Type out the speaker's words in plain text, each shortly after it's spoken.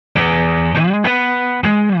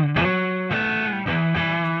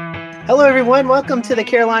Hello, everyone. Welcome to the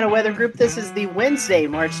Carolina Weather Group. This is the Wednesday,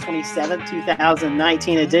 March 27th,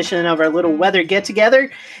 2019 edition of our little weather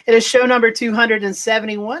get-together. It is show number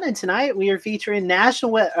 271, and tonight we are featuring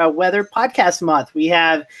National Weather Podcast Month. We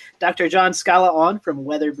have Dr. John Scala on from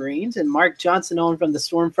Weather Brains and Mark Johnson on from the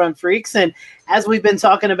Stormfront Freaks. And as we've been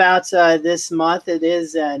talking about this month, it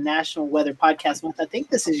is National Weather Podcast Month. I think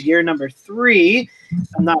this is year number 3, if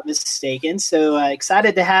I'm not mistaken. So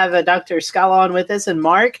excited to have Dr. Scala on with us and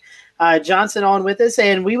Mark Johnson on with us,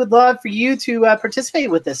 and we would love for you to participate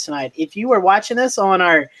with us tonight. If you are watching us on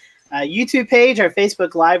our YouTube page, our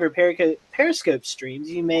Facebook Live, or Periscope streams,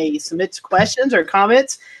 you may submit questions or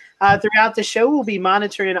comments throughout the show. We'll be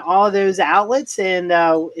monitoring all of those outlets, and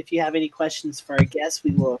if you have any questions for our guests, we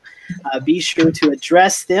will be sure to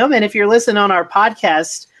address them. And if you're listening on our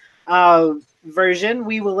podcast version,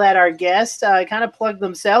 we will let our guests kind of plug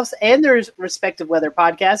themselves and their respective weather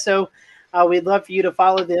podcasts. So we'd love for you to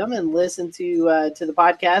follow them and listen to the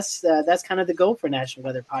podcast. That's kind of the goal for National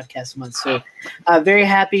Weather Podcast Month. So very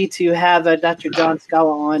happy to have Dr. John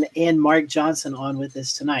Scala on and Mark Johnson on with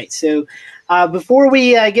us tonight. So before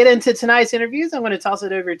we get into tonight's interviews, I'm going to toss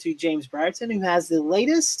it over to James Brierton, who has the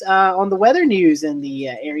latest on the weather news in the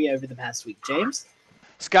area over the past week. James?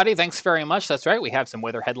 Scotty, thanks very much. That's right. We have some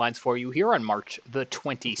weather headlines for you here on March the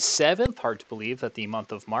 27th. Hard to believe that the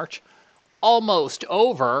month of March almost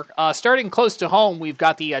over. Starting close to home, we've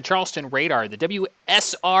got the Charleston radar, the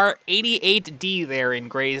WSR 88D there in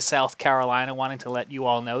Grays, South Carolina. Wanting to let you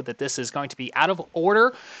all know that this is going to be out of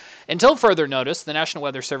order until further notice. The National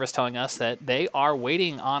Weather Service telling us that they are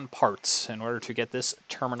waiting on parts in order to get this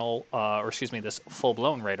this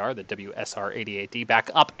full-blown radar, the WSR 88D, back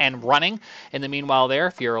up and running. In the meanwhile there,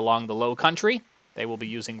 if you're along the low country, they will be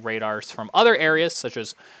using radars from other areas such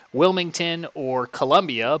as Wilmington or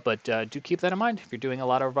Columbia, but do keep that in mind if you're doing a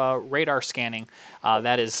lot of radar scanning.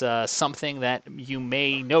 That is something that you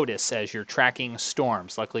may notice as you're tracking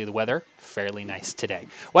storms. Luckily, the weather fairly nice today.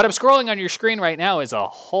 What I'm scrolling on your screen right now is a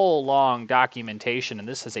whole long documentation, and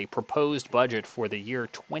this is a proposed budget for the year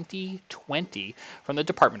 2020 from the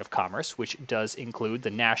Department of Commerce, which does include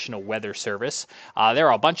the National Weather Service. There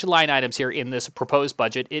are a bunch of line items here in this proposed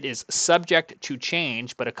budget. It is subject to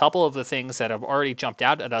change, but a couple of the things that have already jumped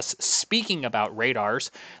out at us. Speaking about radars,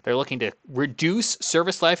 they're looking to reduce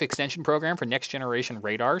service life extension program for next generation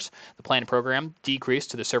radars. The planned program decreased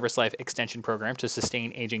to the service life extension program to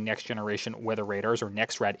sustain aging next generation weather radars, or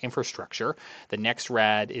NEXRAD infrastructure. The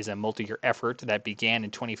NEXRAD is a multi-year effort that began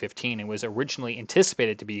in 2015 and was originally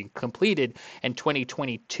anticipated to be completed in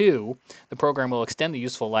 2022. The program will extend the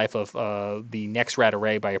useful life of the NEXRAD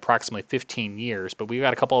array by approximately 15 years, but we've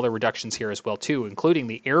got a couple other reductions here as well too, including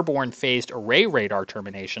the airborne phased array radar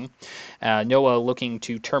termination. NOAA looking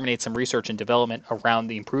to terminate some research and development around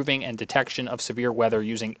the improving and detection of severe weather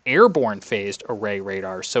using airborne phased array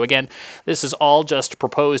radars. So again, this is all just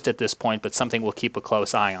proposed at this point, but something we'll keep a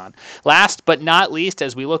close eye on. Last but not least,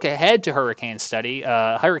 as we look ahead to hurricane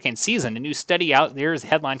season, a new study out there is a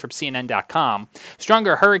headline from CNN.com.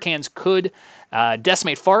 Stronger hurricanes could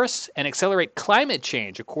decimate forests and accelerate climate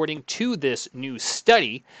change, according to this new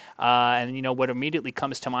study. And what immediately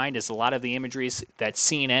comes to mind is a lot of the imageries that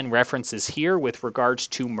CNN references here with regards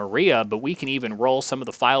to Maria, but we can even roll some of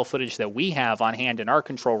the file footage that we have on hand in our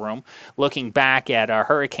control room, looking back at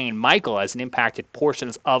Hurricane Michael as it impacted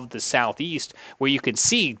portions of the southeast, where you can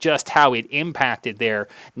see just how it impacted there,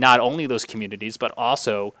 not only those communities, but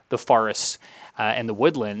also the forests and the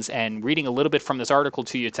woodlands. And reading a little bit from this article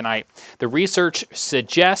to you tonight, the research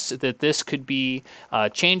suggests that this could be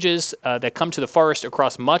changes that come to the forest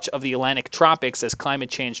across much of the Atlantic tropics as climate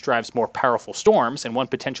change drives more powerful storms. And one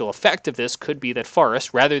potential effect of this could be that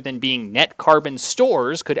forests, rather than being net carbon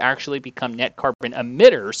stores, could actually become net carbon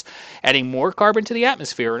emitters, adding more carbon to the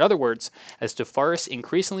atmosphere. In other words, as the forests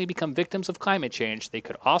increasingly become victims of climate change, they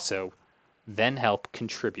could also then help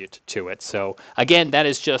contribute to it. So again, that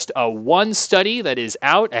is just one study that is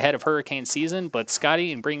out ahead of hurricane season, but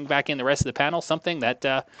Scotty, and bringing back in the rest of the panel, something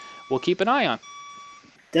that we'll keep an eye on.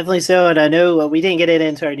 Definitely so, and I know we didn't get it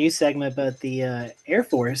into our news segment, but the Air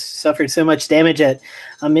Force suffered so much damage at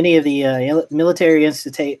many of the military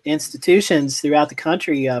institutions throughout the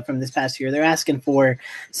country from this past year. They're asking for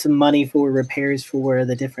some money for repairs for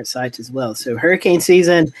the different sites as well. So hurricane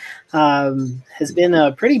season has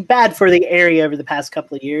been pretty bad for the area over the past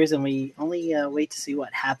couple of years, and we only wait to see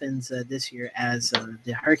what happens this year as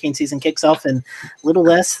the hurricane season kicks off in a little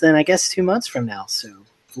less than, I guess, 2 months from now. So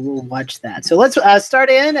we'll watch that. So let's start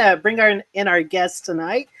bring in our guests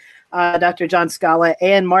tonight. Dr. John Scala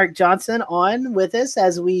and Mark Johnson on with us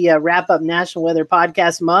as we wrap up National Weather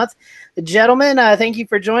Podcast Month. Gentlemen, thank you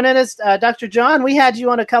for joining us. Dr. John, we had you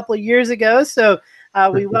on a couple of years ago, so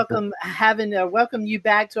we welcome you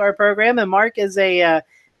back to our program. And Mark is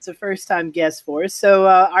it's a first-time guest for us. So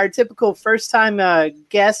our typical first-time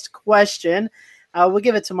guest question, we'll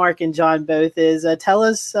give it to Mark and John both, is tell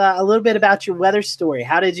us a little bit about your weather story.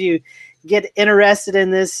 How did you get interested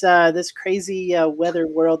in this crazy weather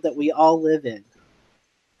world that we all live in?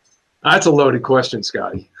 That's a loaded question,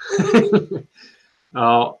 Scotty.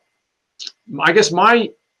 I guess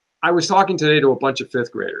I was talking today to a bunch of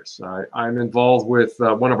fifth graders. I'm involved with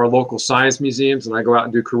one of our local science museums, and I go out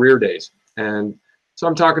and do career days. And so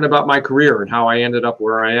I'm talking about my career and how I ended up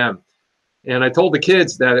where I am. And I told the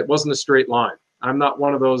kids that it wasn't a straight line. I'm not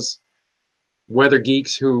one of those weather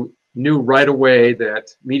geeks who knew right away that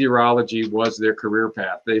meteorology was their career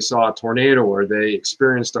path. They saw a tornado or they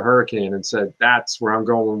experienced a hurricane and said, that's where I'm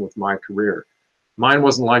going with my career. Mine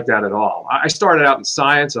wasn't like that at all. I started out in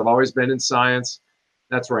science. I've always been in science.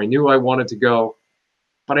 That's where I knew I wanted to go.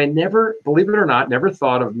 But I never, believe it or not, never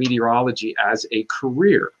thought of meteorology as a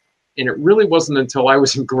career. And it really wasn't until I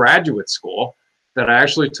was in graduate school that I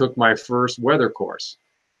actually took my first weather course.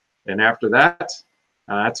 And after that,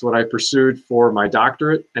 that's what I pursued for my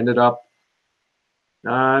doctorate. Ended up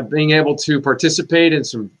being able to participate in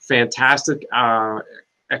some fantastic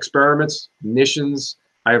experiments, missions.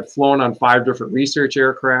 I have flown on 5 different research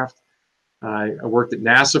aircraft. I worked at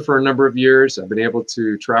NASA for a number of years. I've been able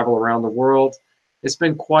to travel around the world. It's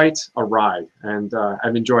been quite a ride, and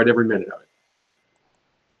I've enjoyed every minute of it.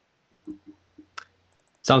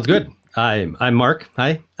 Sounds good. I'm Mark.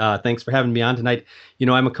 Hi. Thanks for having me on tonight. You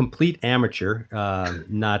know, I'm a complete amateur,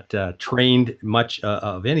 not trained much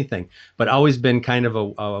of anything, but always been kind of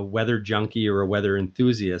a weather junkie or a weather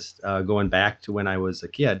enthusiast going back to when I was a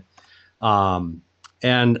kid. And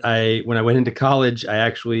when I went into college, I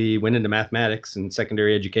actually went into mathematics and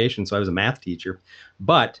secondary education, so I was a math teacher.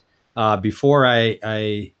 But before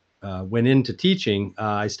I went into teaching,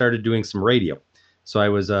 I started doing some radio. So I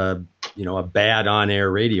was a bad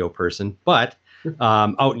on-air radio person. But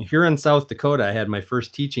out in Huron, South Dakota, I had my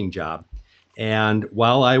first teaching job. And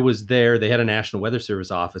while I was there, they had a National Weather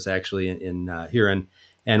Service office actually in Huron.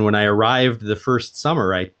 And when I arrived the first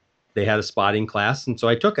summer, they had a spotting class, and so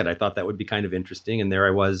I took it. I thought that would be kind of interesting, and there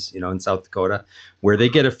I was, in South Dakota, where they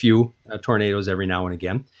get a few tornadoes every now and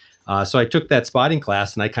again. So I took that spotting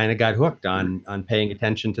class, and I kind of got hooked on paying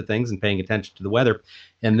attention to things and paying attention to the weather.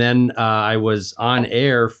 And then I was on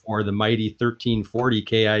air for the mighty 1340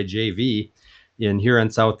 KIJV in Huron,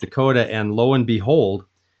 South Dakota, and lo and behold,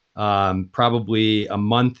 probably a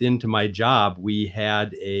month into my job, we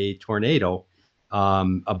had a tornado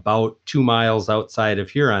about 2 miles outside of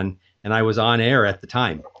Huron, and I was on air at the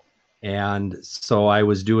time. And so I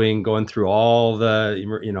was going through all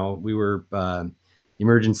the, we were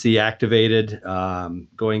emergency activated,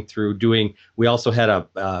 going through we also had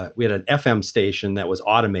we had an FM station that was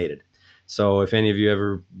automated. So if any of you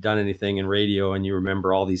ever done anything in radio and you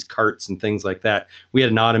remember all these carts and things like that, we had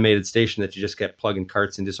an automated station that you just kept plugging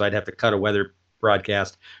carts into. So I'd have to cut a weather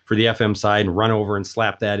broadcast for the FM side and run over and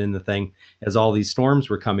slap that in the thing as all these storms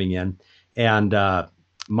were coming in. And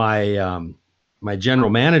my general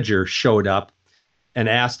manager showed up and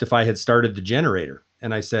asked if I had started the generator.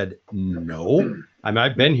 And I said, no.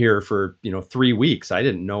 I've been here for 3 weeks. I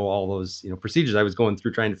didn't know all those procedures. I was going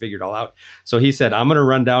through trying to figure it all out. So he said, I'm going to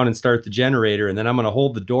run down and start the generator, and then I'm going to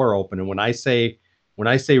hold the door open. And when I say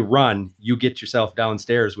run, you get yourself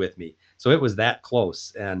downstairs with me. So it was that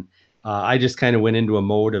close. And I just kind of went into a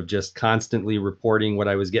mode of just constantly reporting what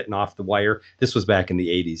I was getting off the wire. This was back in the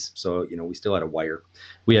 80s. So, we still had a wire.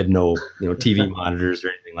 We had no, TV monitors or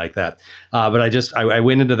anything like that. But I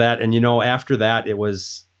went into that. And, after that, it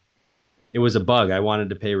was a bug. I wanted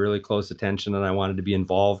to pay really close attention, and I wanted to be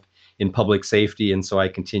involved in public safety. And so I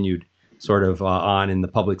continued sort of on in the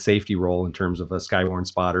public safety role in terms of a Skywarn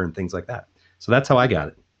spotter and things like that. So that's how I got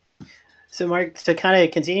it. So, Mark, to kind of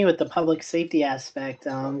continue with the public safety aspect,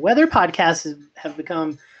 weather podcasts have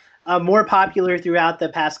become more popular throughout the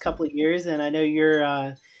past couple of years, and I know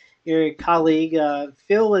your colleague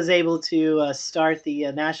Phil was able to start the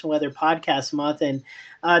National Weather Podcast Month. And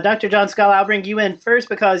Dr. John Scala, I'll bring you in first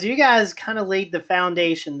because you guys kind of laid the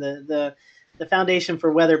foundation, the foundation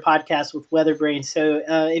for weather podcasts with Weather Brain. So,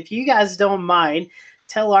 if you guys don't mind,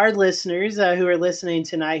 tell our listeners who are listening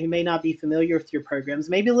tonight who may not be familiar with your programs,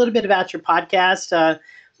 maybe a little bit about your podcast,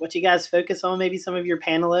 what you guys focus on, maybe some of your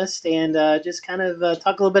panelists, and just kind of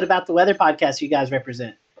talk a little bit about the weather podcast you guys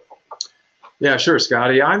represent. Yeah, sure,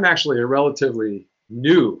 Scotty. I'm actually relatively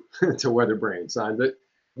new to Weather Brains.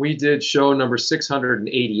 we did show number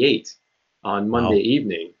 688 on Monday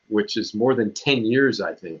evening, which is more than 10 years,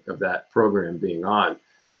 I think, of that program being on.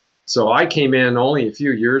 So I came in only a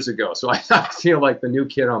few years ago, so I feel like the new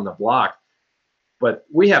kid on the block. But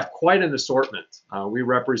we have quite an assortment. We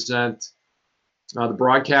represent the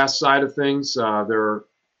broadcast side of things. I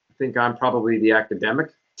think I'm probably the academic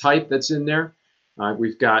type that's in there.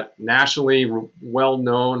 We've got nationally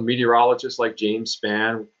well-known meteorologists like James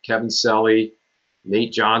Spann, Kevin Selly,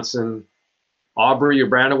 Nate Johnson. Aubrey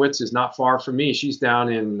Abranowitz is not far from me. She's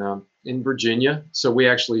down in Virginia, so we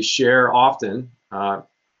actually share often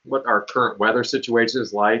what our current weather situation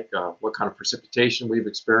is like, what kind of precipitation we've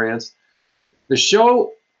experienced. The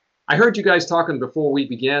show, I heard you guys talking before we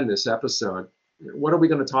began this episode. What are we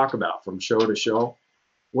going to talk about from show to show?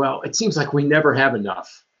 Well, it seems like we never have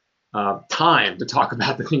enough time to talk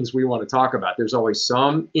about the things we want to talk about. There's always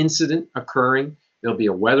some incident occurring. There'll be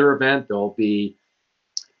a weather event. There'll be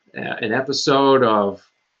an episode of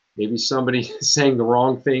maybe somebody saying the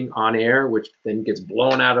wrong thing on air, which then gets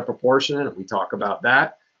blown out of proportion, and we talk about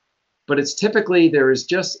that. But it's typically, there is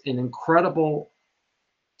just an incredible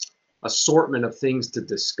assortment of things to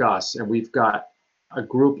discuss, and we've got a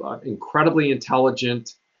group of incredibly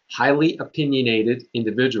intelligent, highly opinionated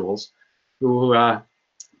individuals who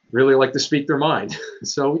really like to speak their mind.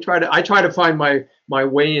 So I try to find my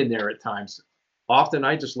way in there at times. Often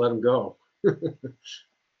I just let them go.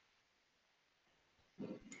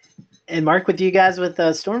 And Mark, with you guys with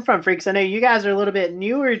Stormfront Freaks, I know you guys are a little bit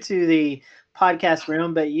newer to the podcast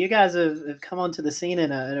realm, but you guys have come onto the scene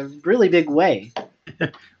in a really big way.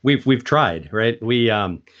 We've tried, right?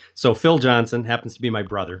 So Phil Johnson happens to be my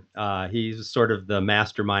brother. He's sort of the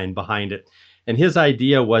mastermind behind it, and his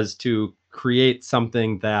idea was to create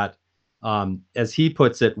something that, as he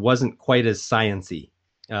puts it, wasn't quite as sciencey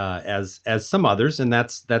as some others, and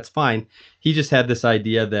that's fine. He just had this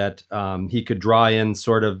idea that he could draw in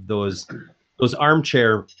sort of those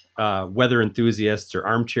armchair weather enthusiasts or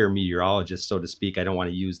armchair meteorologists, so to speak. I don't want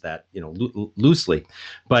to use that, loosely,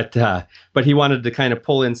 but he wanted to kind of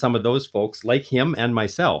pull in some of those folks like him and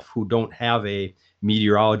myself who don't have a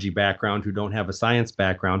meteorology background, who don't have a science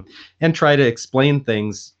background, and try to explain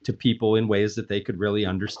things to people in ways that they could really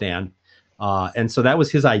understand. And so that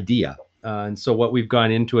was his idea. And so what we've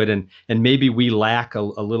gone into it, and maybe we lack a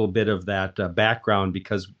little bit of that background,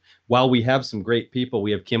 because while we have some great people,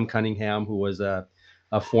 we have Kim Cunningham, who was a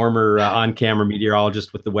former on-camera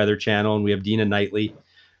meteorologist with the Weather Channel, and we have Dina Knightley,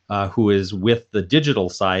 who is with the digital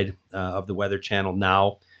side of the Weather Channel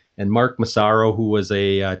now, and Mark Massaro, who was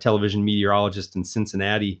a television meteorologist in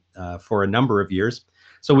Cincinnati for a number of years.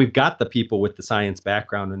 So we've got the people with the science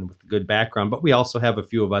background and with the good background, but we also have a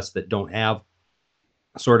few of us that don't have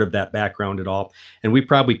sort of that background at all, and we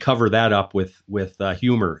probably cover that up with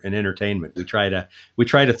humor and entertainment. We try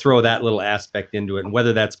to throw that little aspect into it, and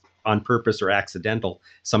whether that's on purpose or accidental,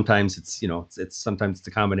 sometimes it's sometimes it's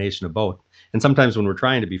a combination of both. And sometimes when we're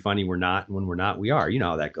trying to be funny, we're not, and when we're not, we are. You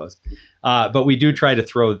know how that goes. But we do try to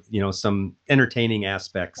throw some entertaining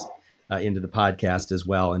aspects into the podcast as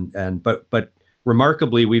well. But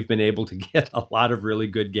remarkably, we've been able to get a lot of really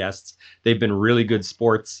good guests. They've been really good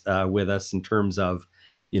sports with us in terms of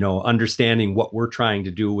understanding what we're trying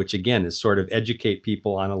to do, which again is sort of educate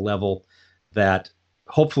people on a level that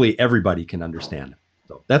hopefully everybody can understand.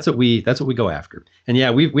 So that's what we go after. And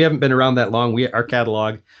yeah, we haven't been around that long. Our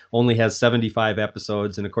catalog only has 75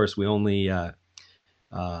 episodes, and of course we only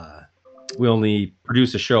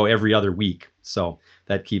produce a show every other week, so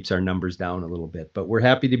that keeps our numbers down a little bit. But we're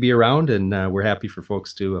happy to be around, and we're happy for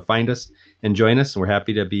folks to find us and join us. And we're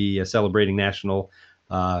happy to be celebrating National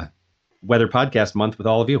Weather Podcast Month with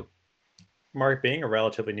all of you. Mark, being a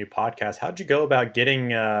relatively new podcast, how'd you go about getting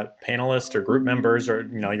panelists or group members or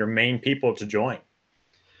your main people to join?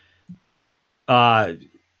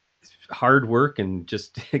 Hard work, and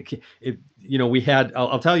just we had.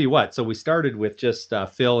 I'll tell you what. So we started with just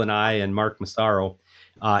Phil and I and Mark Massaro,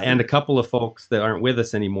 and a couple of folks that aren't with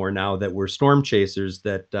us anymore now that were storm chasers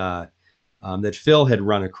that Phil had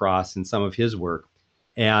run across in some of his work.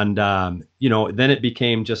 And, then it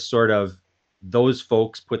became just sort of those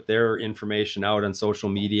folks put their information out on social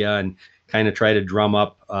media and kind of try to drum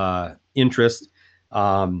up interest.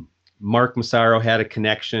 Mark Massaro had a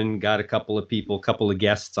connection, got a couple of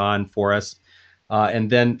guests on for us. And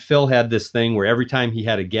then Phil had this thing where every time he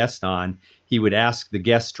had a guest on, he would ask the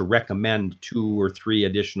guest to recommend 2 or 3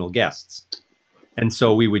 additional guests. And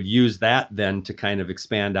so we would use that then to kind of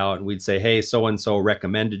expand out, and we'd say, hey, so-and-so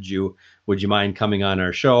recommended you. Would you mind coming on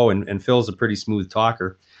our show? And Phil's a pretty smooth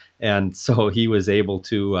talker. And so he was able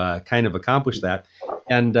to kind of accomplish that.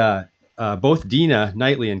 And both Dina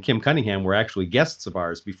Knightley and Kim Cunningham were actually guests of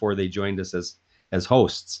ours before they joined us as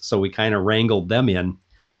hosts. So we kind of wrangled them in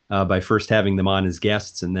by first having them on as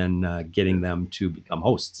guests and then getting them to become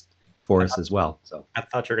hosts for us as well. So I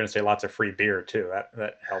thought you were going to say lots of free beer too.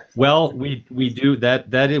 That helps. Well, we do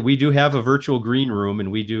that. We do have a virtual green room,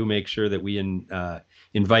 and we do make sure that we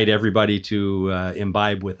invite everybody to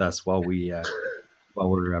imbibe with us while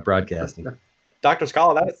we're broadcasting. Dr.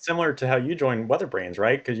 Scala, that's similar to how you joined Weather Brains,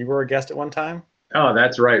 right? Because you were a guest at one time. Oh,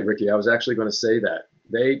 that's right, Ricky. I was actually going to say that.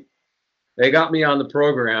 They got me on the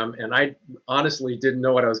program, and I honestly didn't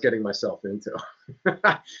know what I was getting myself into.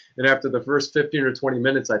 And after the first 15 or 20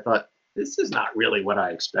 minutes, I thought, this is not really what I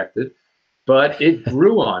expected. But it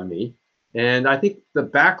grew on me. And I think the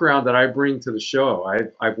background that I bring to the show,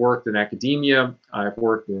 I've worked in academia, I've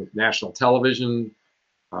worked in national television,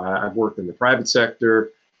 I've worked in the private sector,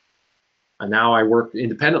 and now I work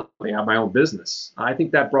independently. I have my own business. I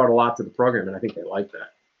think that brought a lot to the program, and I think they like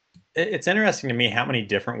that. It's interesting to me how many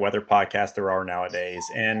different weather podcasts there are nowadays,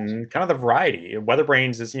 and kind of the variety. Weather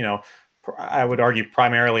Brains is, I would argue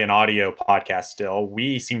primarily an audio podcast still.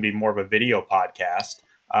 We seem to be more of a video podcast.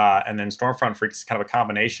 And then Stormfront Freaks is kind of a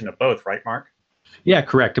combination of both, right, Mark? Yeah,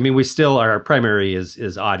 correct. I mean, our primary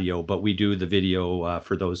is audio, but we do the video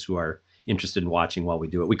for those who are interested in watching while we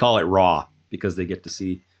do it. We call it raw because they get to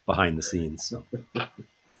see behind the scenes. So.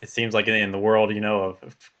 It seems like in the world, of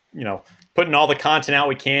putting all the content out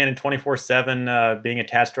we can and 24/7 being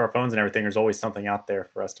attached to our phones and everything, there's always something out there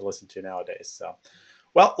for us to listen to nowadays. So,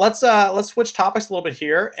 well, let's switch topics a little bit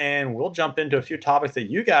here, and we'll jump into a few topics that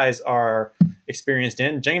you guys are experienced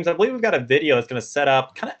in. James, I believe we've got a video that's going to set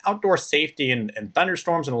up kind of outdoor safety and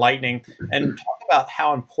thunderstorms and lightning, and talk about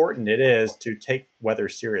how important it is to take weather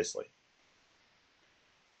seriously.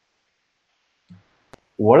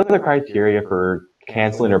 What are the criteria for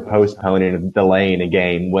canceling or postponing or delaying a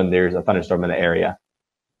game when there's a thunderstorm in the area?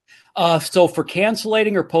 So for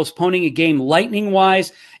canceling or postponing a game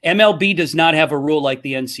lightning-wise, MLB does not have a rule like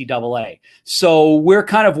the NCAA. So we're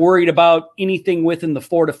kind of worried about anything within the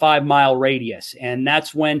 4 to 5 mile radius. And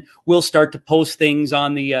that's when we'll start to post things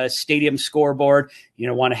on the stadium scoreboard.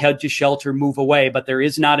 Want to head to shelter, move away. But there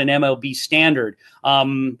is not an MLB standard.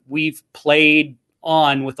 We've played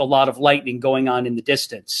on with a lot of lightning going on in the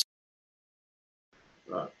distance.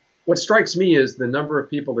 What strikes me is the number of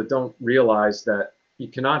people that don't realize that you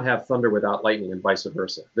cannot have thunder without lightning and vice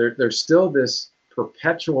versa. There's still this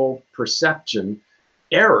perpetual perception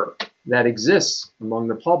error that exists among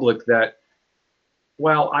the public that,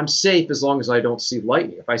 well, I'm safe as long as I don't see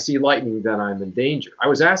lightning. If I see lightning, then I'm in danger. I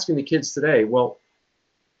was asking the kids today, well,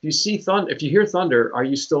 if you hear thunder, are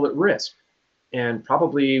you still at risk? And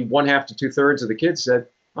probably 1/2 to 2/3 of the kids said,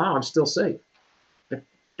 oh, I'm still safe.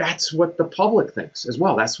 That's what the public thinks as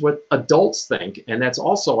well. That's what adults think. And that's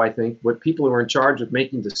also, I think, what people who are in charge of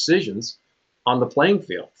making decisions on the playing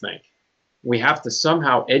field think. We have to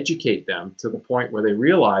somehow educate them to the point where they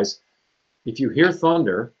realize if you hear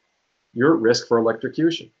thunder, you're at risk for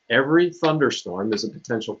electrocution. Every thunderstorm is a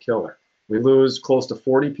potential killer. We lose close to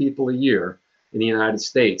 40 people a year in the United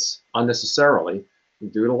States unnecessarily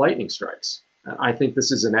due to lightning strikes. And I think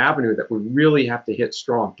this is an avenue that we really have to hit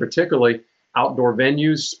strong, particularly outdoor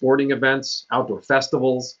venues, sporting events, outdoor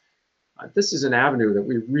festivals. This is an avenue that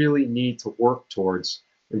we really need to work towards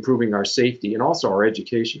improving our safety and also our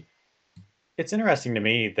education. It's interesting to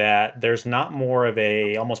me that there's not more of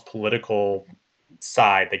a almost political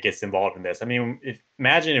side that gets involved in this. I mean,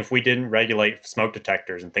 imagine if we didn't regulate smoke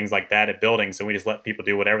detectors and things like that at buildings and we just let people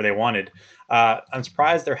do whatever they wanted. I'm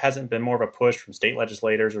surprised there hasn't been more of a push from state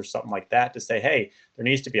legislators or something like that to say, hey, there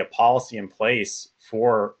needs to be a policy in place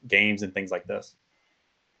for games and things like this.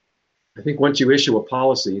 I think once you issue a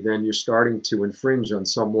policy, then you're starting to infringe on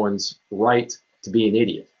someone's right to be an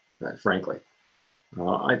idiot, frankly.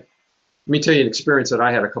 Let me tell you an experience that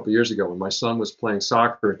I had a couple years ago when my son was playing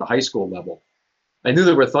soccer at the high school level. I knew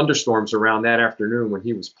there were thunderstorms around that afternoon when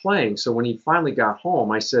he was playing. So when he finally got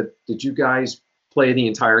home, I said, did you guys play the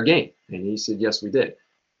entire game? And he said, yes, we did.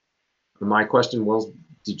 And my question was,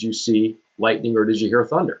 did you see lightning or did you hear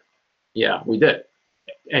thunder? Yeah, we did.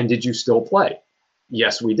 And did you still play?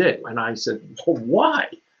 Yes, we did. And I said, well, why?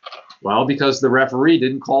 Well, because the referee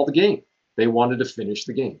didn't call the game. They wanted to finish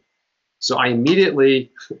the game. So I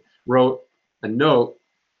immediately wrote a note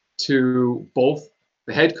to both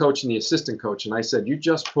the head coach and the assistant coach, and I said, you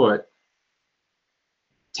just put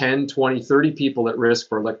 10, 20, 30 people at risk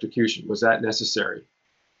for electrocution. Was that necessary?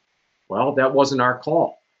 Well, that wasn't our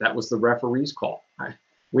call. That was the referee's call.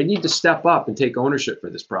 We need to step up and take ownership for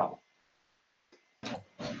this problem.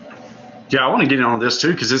 Yeah, I want to get in on this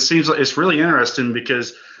too, because it seems like it's really interesting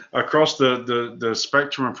because across the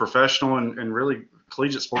spectrum of professional and really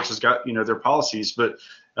collegiate sports has got, their policies, but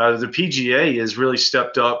the PGA has really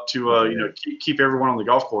stepped up to, keep everyone on the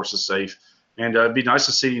golf courses safe. And it'd be nice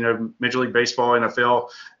to see, Major League Baseball, NFL,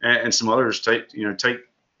 and some others take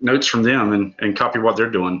notes from them and copy what they're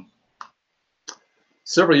doing.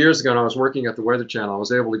 Several years ago, when I was working at the Weather Channel, I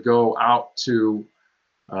was able to go out to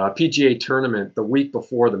a PGA tournament the week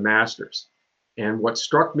before the Masters. And what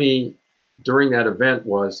struck me during that event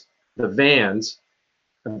was the vans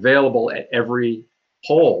available at every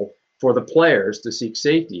hole for the players to seek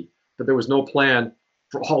safety, but there was no plan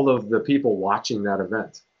for all of the people watching that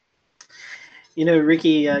event.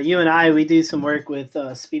 Ricky, you and I, we do some work with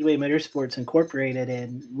Speedway Motorsports Incorporated,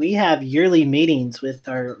 and we have yearly meetings with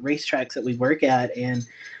our racetracks that we work at, and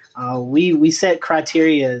we set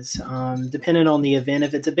criterias depending on the event.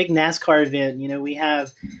 If it's a big NASCAR event, we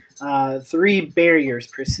have 3 barriers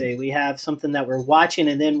per se. We have something that we're watching,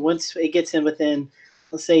 and then once it gets in within,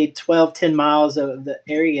 let's say, 10 miles of the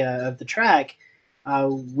area of the track,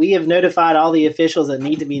 we have notified all the officials that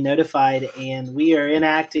need to be notified, and we are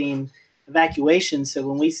enacting evacuation. So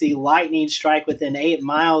when we see lightning strike within 8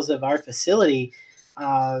 miles of our facility,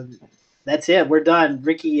 that's it. We're done.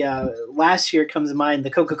 Ricky, last year comes to mind, the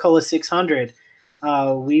Coca-Cola 600.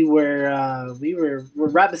 We're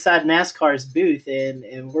right beside NASCAR's booth,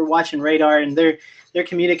 and we're watching radar, and they're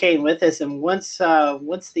communicating with us. And once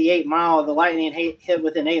the 8 mile, the lightning hit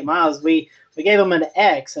within 8 miles, we gave them an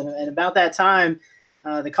X. And about that time,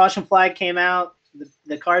 the caution flag came out.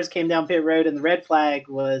 The cars came down pit road, and the red flag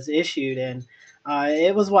was issued. And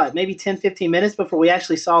it was maybe 10, 15 minutes before we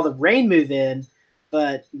actually saw the rain move in.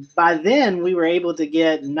 But by then, we were able to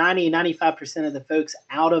get 95% of the folks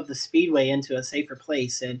out of the speedway into a safer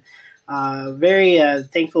place. And very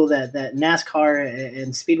thankful that NASCAR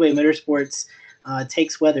and Speedway Motorsports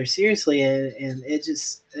takes weather seriously. And it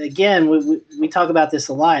just, again, we talk about this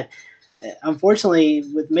a lot. Unfortunately,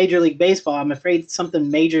 with Major League Baseball, I'm afraid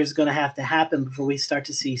something major is going to have to happen before we start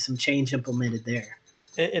to see some change implemented there.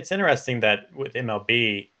 It's interesting that with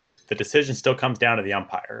MLB, the decision still comes down to the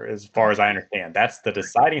umpire, as far as I understand. That's the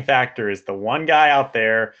deciding factor, is the one guy out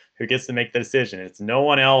there who gets to make the decision. It's no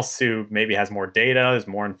one else who maybe has more data, is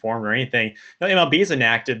more informed or anything. MLB's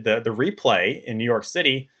enacted the replay in New York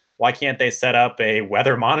City. Why can't they set up a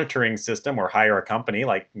weather monitoring system or hire a company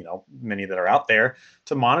like, many that are out there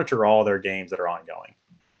to monitor all their games that are ongoing?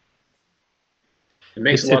 It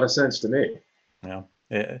makes a lot of sense to me.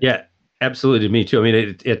 Yeah, absolutely, to me too. I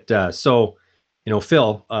mean, so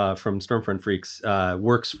Phil from Stormfront Freaks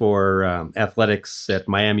works for athletics at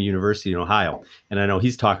Miami University in Ohio, and I know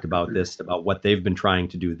he's talked about this, about what they've been trying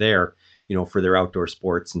to do there, for their outdoor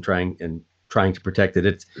sports and trying to protect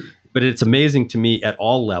it. But it's amazing to me at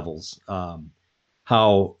all levels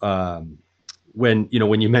how when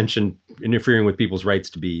you mentioned interfering with people's rights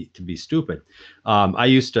to be stupid. I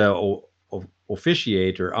used to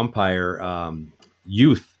officiate or umpire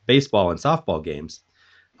youth baseball and softball games,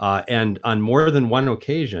 and on more than one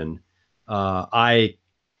occasion, I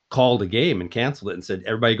called a game and canceled it and said,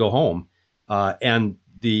 "Everybody go home," and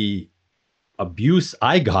the abuse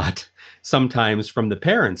I got sometimes from the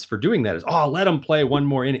parents for doing that is, let them play one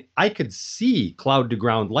more inning. I could see cloud to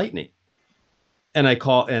ground lightning. And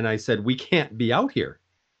I said, we can't be out here.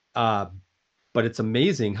 But it's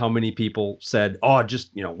amazing how many people said,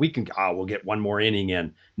 we can, we'll get one more inning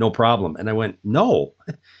in, no problem. And I went, no,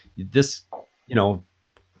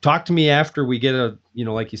 talk to me after we get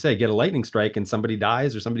like you say, get a lightning strike and somebody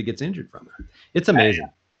dies or somebody gets injured from it. It's amazing.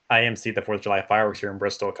 I emceed the 4th of July fireworks here in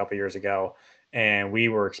Bristol a couple years ago, and we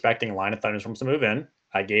were expecting a line of thunderstorms to move in.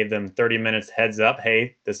 I gave them 30 minutes heads up.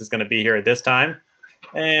 Hey, this is going to be here at this time.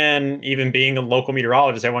 And even being a local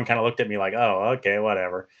meteorologist, everyone kind of looked at me like, oh, okay,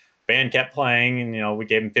 whatever. Band kept playing, and, we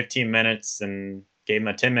gave them 15 minutes and gave them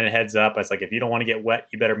a 10-minute heads up. I was like, if you don't want to get wet,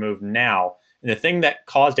 you better move now. And the thing that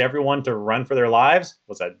caused everyone to run for their lives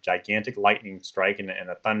was a gigantic lightning strike and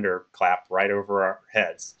a thunder clap right over our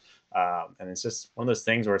heads. And it's just one of those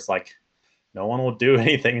things where it's like, no one will do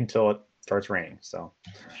anything until it starts raining. So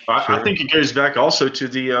I think it goes back also to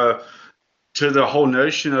the whole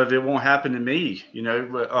notion of it won't happen to me.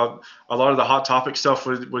 A lot of the hot topic stuff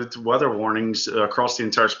with weather warnings across the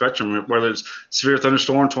entire spectrum, whether it's severe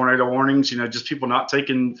thunderstorm, tornado warnings, just people not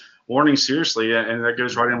taking warnings seriously. And that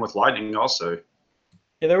goes right in with lightning also.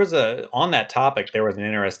 Yeah, on that topic, there was an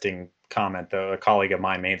interesting comment that a colleague of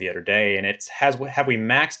mine made the other day, and it's, have we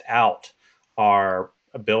maxed out our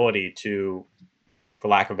ability to, for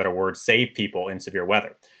lack of a better word, save people in severe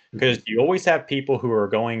weather? because you always have people who are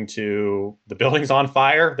going to, the building's on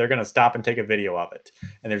fire, they're going to stop and take a video of it.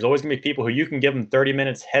 And there's always going to be people who you can give them 30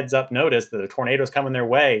 minutes heads up notice that a tornado's coming their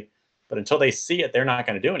way, but until they see it, they're not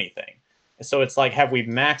going to do anything. So it's like, have we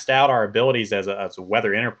maxed out our abilities as a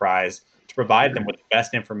weather enterprise to provide them with the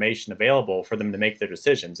best information available for them to make their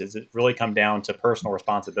decisions? Does it really come down to personal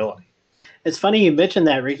responsibility? It's funny you mentioned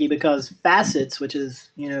that, Ricky, because Facets, which is,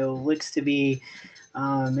 looks to be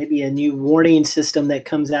maybe a new warning system that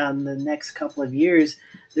comes out in the next couple of years,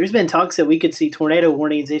 there's been talks that we could see tornado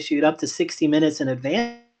warnings issued up to 60 minutes in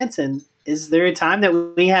advance. And is there a time that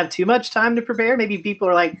we have too much time to prepare? Maybe people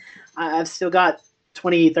are like, I've still got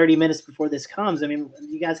 20, 30 minutes before this comes. I mean, do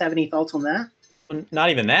you guys have any thoughts on that? Not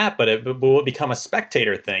even that, but it will become a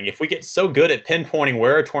spectator thing. If we get so good at pinpointing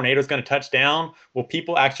where a tornado is going to touch down, will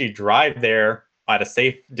people actually drive there at a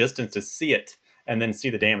safe distance to see it and then see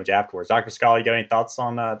the damage afterwards? Dr. Scully, you got any thoughts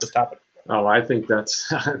on this topic? Oh, I think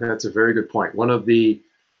that's a very good point. One of the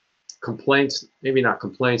complaints, maybe not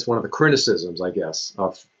complaints, one of the criticisms, I guess,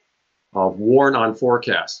 of WARN on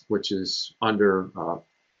forecast, which is under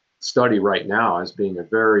study right now as being a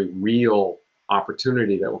very real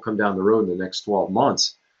opportunity that will come down the road in the next 12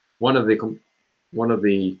 months. One of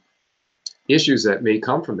the issues that may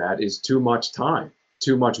come from that is too much time,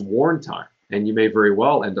 too much WARN time, and you may very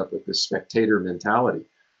well end up with this spectator mentality.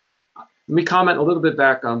 Let me comment a little bit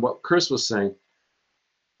back on what Chris was saying.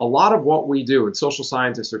 A lot of what we do, and social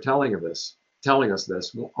scientists are telling us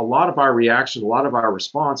this, a lot of our reaction, a lot of our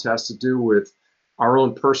response has to do with our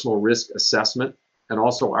own personal risk assessment and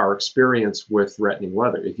also our experience with threatening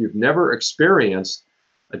weather. If you've never experienced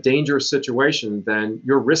a dangerous situation, then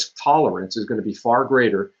your risk tolerance is going to be far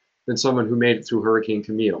greater than someone who made it through Hurricane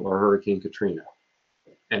Camille or Hurricane Katrina.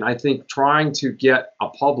 And I think trying to get a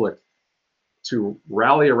public to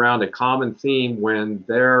rally around a common theme when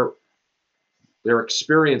their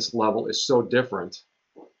experience level is so different,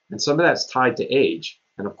 and some of that's tied to age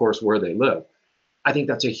and, of course, where they live, I think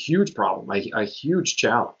that's a huge problem, a huge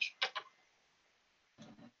challenge.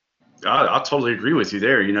 I totally agree with you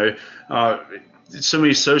there. So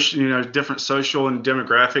many social, different social and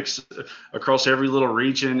demographics across every little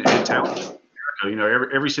region and town.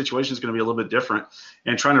 Every situation is going to be a little bit different,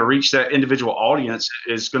 and trying to reach that individual audience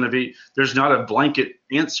is going to be, there's not a blanket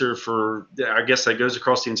answer for, I guess, that goes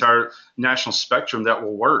across the entire national spectrum that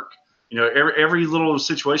will work. Every little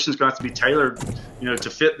situation is going to have to be tailored, to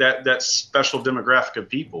fit that special demographic of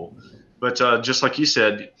people. But just like you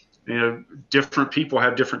said, different people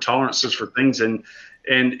have different tolerances for things, and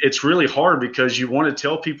it's really hard because you want to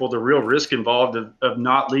tell people the real risk involved of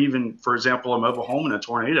not leaving, for example, a mobile home in a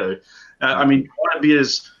tornado. I mean, you want to be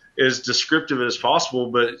as descriptive as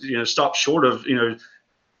possible, but stop short of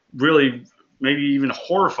really maybe even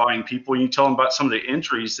horrifying people. You tell them about some of the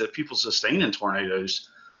injuries that people sustain in tornadoes,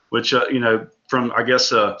 which from, I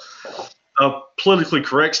guess, a politically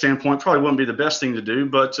correct standpoint, probably wouldn't be the best thing to do,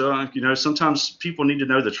 but sometimes people need to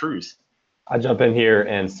know the truth. I'll jump in here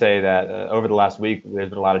and say that over the last week, there's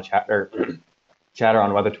been a lot of chatter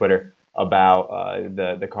on weather Twitter about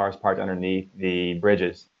the cars parked underneath the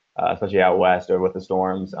bridges, especially out west or with the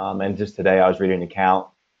storms. And just today, I was reading an account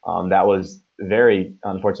that was very,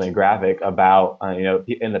 unfortunately, graphic about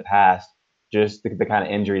in the past, just the kind of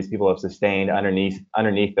injuries people have sustained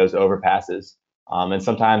underneath those overpasses. And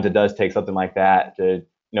sometimes it does take something like that to,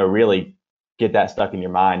 really get that stuck in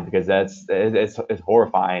your mind, because it's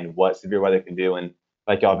horrifying what severe weather can do. And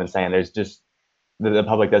like y'all have been saying, there's just, the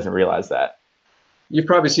public doesn't realize that. You've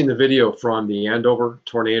probably seen the video from the Andover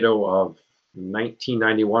tornado of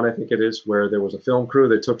 1991, I think it is, where there was a film crew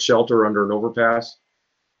that took shelter under an overpass,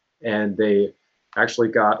 and they actually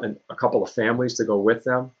got a couple of families to go with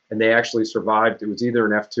them, and they actually survived. It was either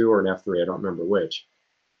an F2 or an F3, I don't remember which.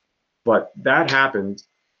 But that happened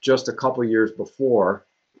just a couple of years before,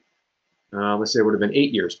 let's say it would have been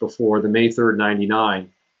 8 years before the May 3rd,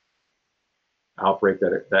 99 outbreak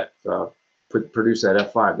that produced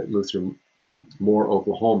that F5 that moved through Moore,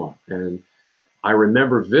 Oklahoma. And I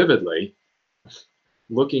remember vividly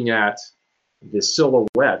looking at the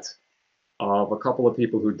silhouette of a couple of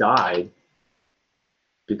people who died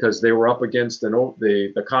because they were up against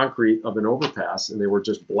the concrete of an overpass, and they were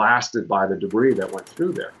just blasted by the debris that went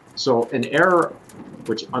through there. So an error,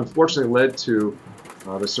 which unfortunately led to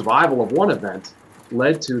the survival of one event,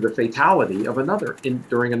 led to the fatality of another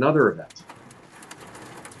during another event.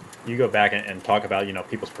 You go back and talk about,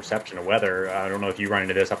 people's perception of weather. I don't know if you run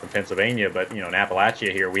into this up in Pennsylvania, but, in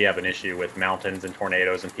Appalachia here, we have an issue with mountains and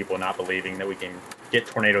tornadoes and people not believing that we can get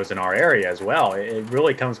tornadoes in our area as well. It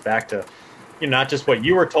really comes back to, not just what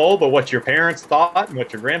you were told, but what your parents thought and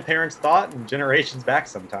what your grandparents thought and generations back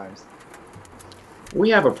sometimes. we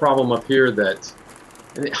have a problem up here that,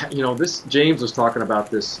 this James was talking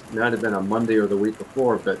about this, might have been on Monday or the week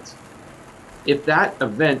before, but if that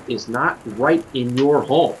event is not right in your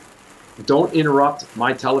home, don't interrupt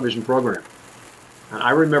my television program. And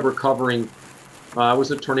I remember covering, it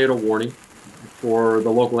was a tornado warning for the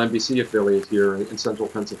local NBC affiliate here in central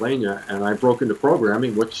Pennsylvania, and I broke into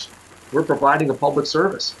programming, which we're providing a public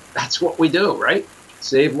service. That's what we do, right?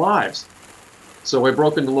 Save lives. So I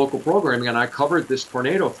broke into local programming and I covered this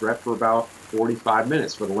tornado threat for about 45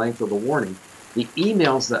 minutes for the length of the warning. The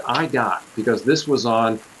emails that I got, because this was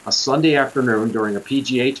on a Sunday afternoon during a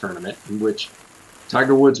PGA tournament in which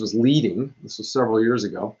Tiger Woods was leading, this was several years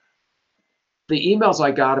ago, the emails I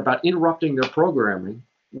got about interrupting their programming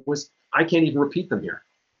was, I can't even repeat them here.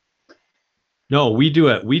 No, we do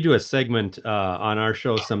a segment on our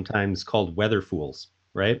show sometimes called Weather Fools,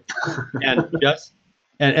 right?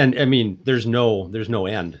 And I mean, there's no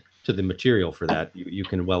end to the material for that. You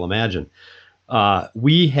can well imagine.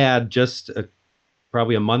 We had just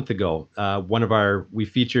probably a month ago, we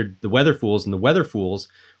featured the Weather Fools, and the Weather Fools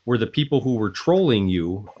were the people who were trolling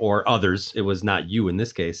you or others. It was not you in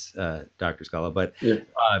this case, Dr. Scala, but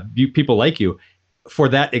people like you for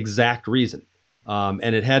that exact reason.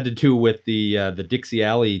 And it had to do with the Dixie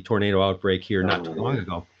Alley tornado outbreak here not too long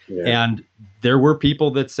ago. Yeah. And there were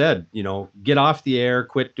people that said, get off the air,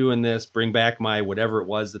 quit doing this, bring back my whatever it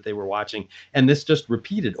was that they were watching. And this just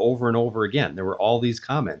repeated over and over again. There were all these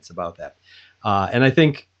comments about that. And I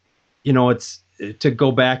think, it's to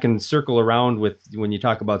go back and circle around with when you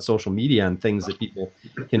talk about social media and things that people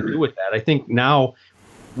can do with that. I think now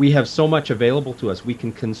we have so much available to us. We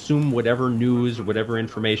can consume whatever news or whatever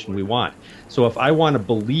information we want. So if I want to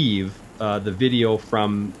believe the video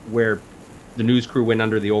from where the news crew went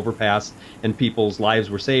under the overpass and people's lives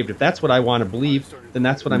were saved, if that's what I want to believe, then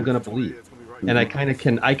that's what I'm going to believe. And I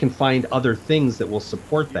can find other things that will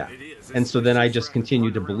support that. And so then I just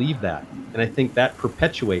continue to believe that. And I think that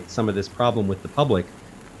perpetuates some of this problem with the public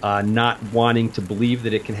not wanting to believe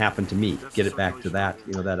that it can happen to me. Get it back to that,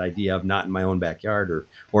 that idea of not in my own backyard,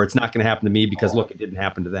 or it's not going to happen to me because look, it didn't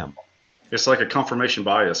happen to them. It's like a confirmation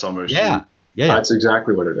bias almost. Yeah. That's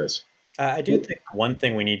exactly what it is. I do think one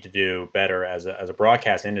thing we need to do better as a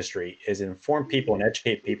broadcast industry is inform people and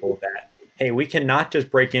educate people that, hey, we cannot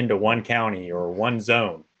just break into one county or one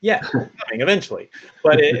zone. Yeah, coming eventually.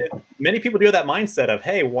 But many people do have that mindset of,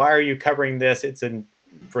 hey, why are you covering this? It's in,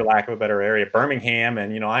 for lack of a better area, Birmingham,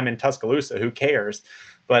 and I'm in Tuscaloosa. Who cares?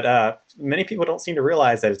 But many people don't seem to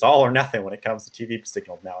realize that it's all or nothing when it comes to TV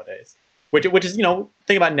signals nowadays. Which is,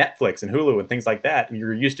 think about Netflix and Hulu and things like that.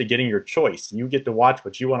 You're used to getting your choice. You get to watch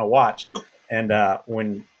what you want to watch. And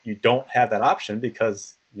when you don't have that option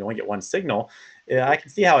because you only get one signal, I can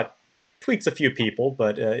see how it tweaks a few people,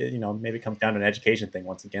 but maybe it comes down to an education thing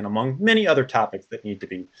once again, among many other topics that need to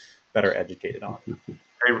be better educated on.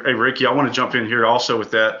 Hey, Ricky, I want to jump in here also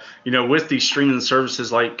with that. With these streaming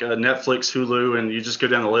services like Netflix, Hulu, and you just go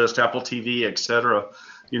down the list, Apple TV, etc.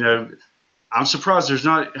 I'm surprised there's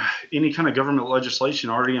not any kind of government legislation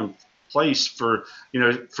already in place for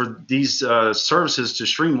these services to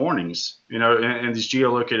stream warnings, in these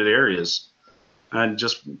geolocated areas. And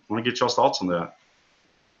just want to get y'all's thoughts on that.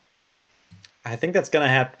 I think that's going to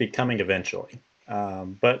have to be coming eventually.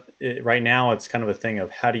 But right now it's kind of a thing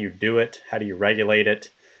of how do you do it? How do you regulate it?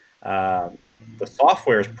 The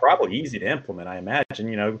software is probably easy to implement, I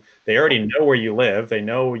imagine. They already know where you live. They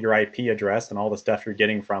know your IP address and all the stuff you're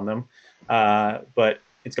getting from them. But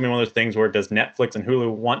it's going to be one of those things where does Netflix and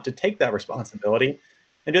Hulu want to take that responsibility?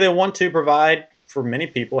 And do they want to provide, for many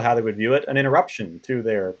people, how they would view it, an interruption to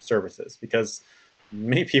their services? Because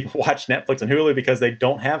many people watch Netflix and Hulu because they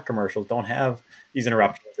don't have commercials, don't have these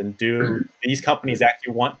interruptions. And do these companies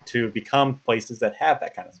actually want to become places that have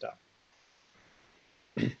that kind of stuff?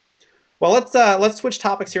 Well, let's switch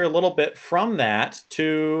topics here a little bit from that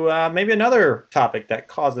to maybe another topic that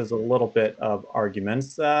causes a little bit of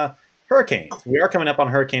arguments. Hurricanes. We are coming up on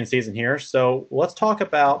hurricane season here, so let's talk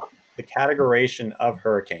about the categorization of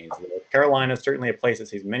hurricanes. Carolina is certainly a place that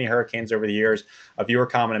sees many hurricanes over the years. A viewer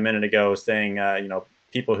comment a minute ago saying,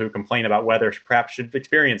 people who complain about weather perhaps should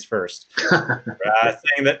experience first.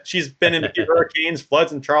 Saying that she's been in a few hurricanes,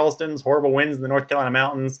 floods in Charleston's, horrible winds in the North Carolina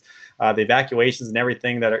mountains, the evacuations and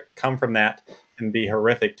everything that come from that can be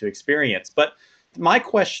horrific to experience. But my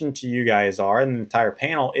question to you guys and the entire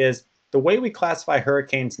panel is, the way we classify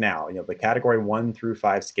hurricanes now, the category 1 through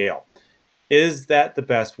 5 scale, is that the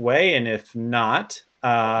best way? And if not,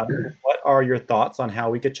 what are your thoughts on how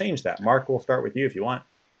we could change that? Mark, we'll start with you if you want.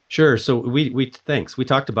 Sure. So thanks. We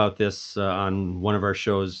talked about this on one of our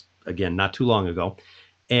shows, again, not too long ago.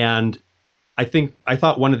 And I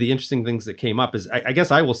thought one of the interesting things that came up is I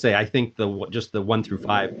guess I will say I think just the 1 through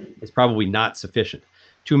 5 is probably not sufficient.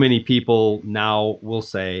 Too many people now will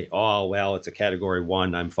say, oh well, it's a category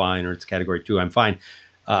 1, I'm fine, or it's category 2, I'm fine.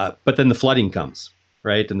 But then the flooding comes,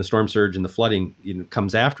 right? And the storm surge and the flooding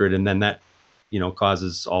comes after it, and then that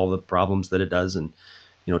causes all the problems that it does. And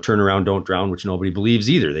turn around, don't drown, which nobody believes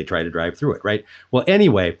either. They try to drive through it, right? Well,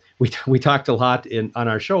 anyway, we talked a lot on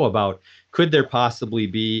our show about, could there possibly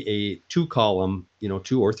be a 2-column,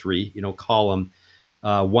 2 or 3, column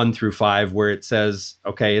 1 through 5, where it says,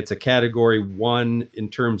 okay, it's a category 1 in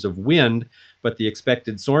terms of wind, but the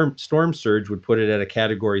expected storm surge would put it at a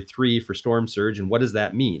category 3 for storm surge. And what does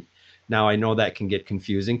that mean? Now, I know that can get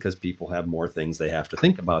confusing because people have more things they have to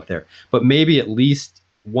think about there, but maybe at least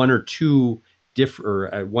one or two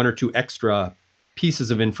extra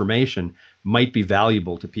pieces of information might be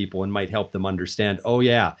valuable to people and might help them understand, oh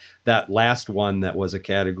yeah, that last one that was a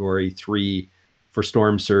category 3 for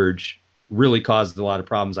storm surge really caused a lot of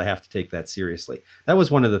problems. I have to take that seriously. That was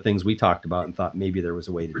one of the things we talked about and thought maybe there was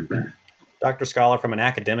a way to do that. Dr. Scholar, from an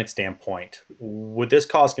academic standpoint, would this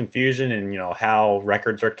cause confusion in how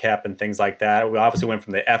records are kept and things like that? We obviously went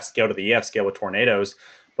from the F scale to the EF scale with tornadoes,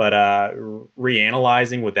 but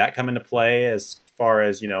reanalyzing, would that come into play as far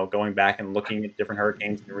as going back and looking at different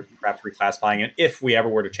hurricanes and perhaps reclassifying it if we ever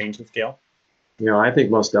were to change the scale? I think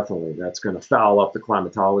most definitely that's going to foul up the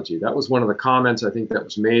climatology. That was one of the comments I think that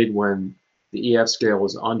was made when the EF scale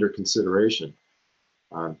was under consideration.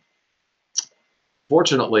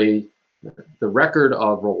 Fortunately, the record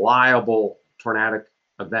of reliable tornadic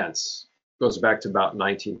events goes back to about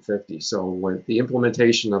 1950. So when the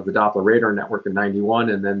implementation of the Doppler radar network in 91,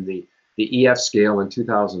 and then the EF scale in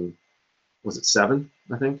 2000, was it 7,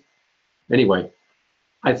 I think? Anyway,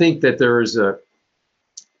 I think that there is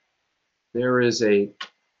a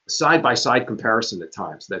side-by-side comparison at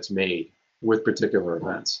times that's made with particular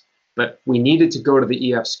events. But we needed to go to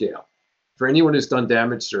the EF scale. For anyone who's done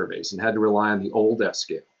damage surveys and had to rely on the old F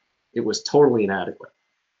scale, it was totally inadequate.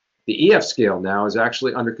 The EF scale now is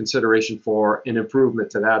actually under consideration for an improvement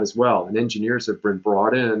to that as well. And engineers have been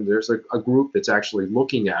brought in. There's a group that's actually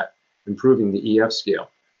looking at improving the EF scale.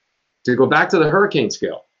 To go back to the hurricane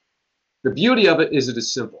scale, the beauty of it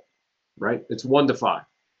is simple, right? It's 1 to 5.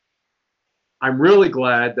 I'm really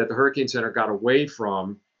glad that the Hurricane Center got away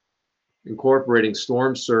from incorporating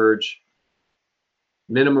storm surge,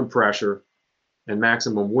 minimum pressure, and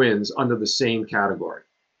maximum winds under the same category.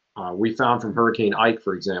 We found from Hurricane Ike,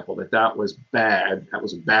 for example, that was bad. That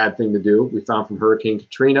was a bad thing to do. We found from Hurricane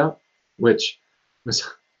Katrina, which was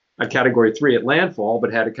a category 3 at landfall,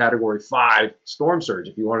 but had a category 5 storm surge,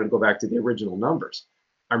 if you wanted to go back to the original numbers.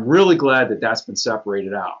 I'm really glad that that's been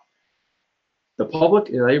separated out. The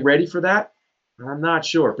public, are they ready for that? I'm not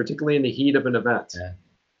sure, particularly in the heat of an event.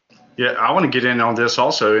 Yeah, I want to get in on this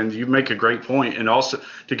also, and you make a great point. And also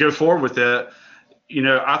to go forward with that,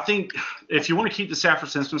 I think if you want to keep the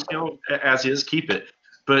Safford-Simpson scale as is, keep it.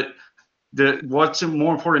 But what's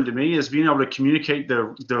more important to me is being able to communicate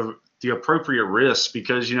the appropriate risks,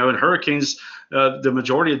 because in hurricanes, the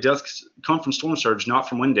majority of deaths come from storm surge, not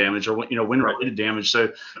from wind damage or wind-related damage.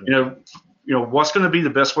 So what's going to be the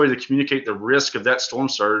best way to communicate the risk of that storm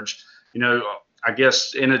surge? I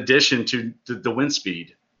guess in addition to the wind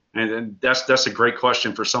speed. And that's a great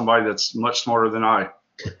question for somebody that's much smarter than I.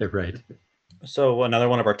 Right. So another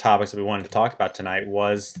one of our topics that we wanted to talk about tonight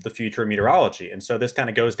was the future of meteorology. And so this kind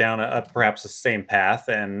of goes down perhaps the same path.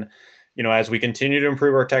 And, as we continue to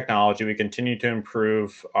improve our technology, we continue to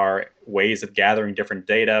improve our ways of gathering different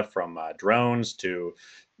data, from drones to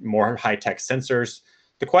more high-tech sensors.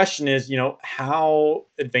 The question is, how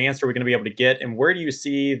advanced are we going to be able to get, and where do you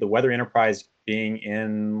see the weather enterprise being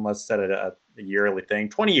in, let's set it a yearly thing,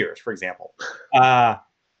 20 years, for example?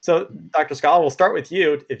 So, Dr. Scholar, we'll start with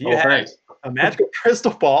you. If you had a magical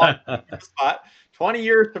crystal ball spot 20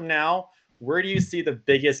 years from now, where do you see the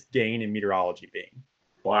biggest gain in meteorology being?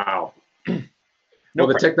 Wow. Well,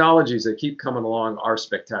 the technologies that keep coming along are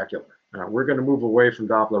spectacular. We're going to move away from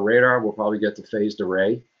Doppler radar. We'll probably get to phased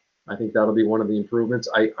array. I think that'll be one of the improvements.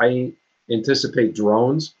 I anticipate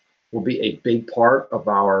drones will be a big part of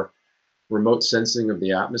our remote sensing of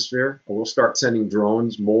the atmosphere. We'll start sending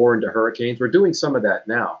drones more into hurricanes. We're doing some of that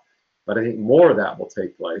now, but I think more of that will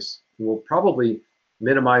take place. We'll probably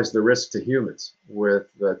minimize the risk to humans with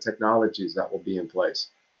the technologies that will be in place.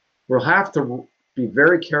 We'll have to be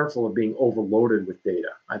very careful of being overloaded with data.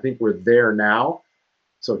 I think we're there now.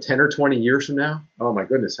 So 10 or 20 years from now, oh my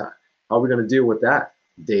goodness, how are we going to deal with that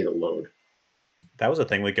data load? That was a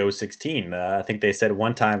thing with GOES 16. I think they said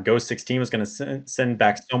one time GOES 16 was going to send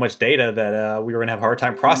back so much data that we were going to have a hard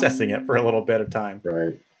time processing it for a little bit of time.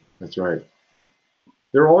 Right. That's right.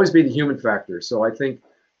 there will always be the human factor. So I think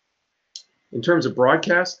in terms of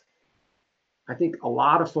broadcast, I think a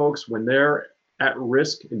lot of folks, when they're at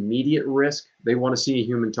risk, immediate risk, they want to see a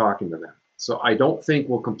human talking to them. So I don't think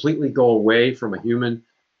we'll completely go away from a human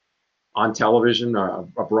on television, a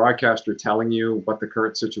broadcaster telling you what the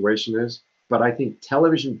current situation is. But I think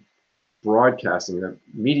television broadcasting, the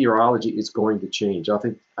meteorology is going to change. I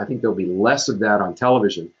think there'll be less of that on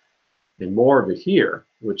television and more of it here,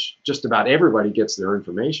 which just about everybody gets their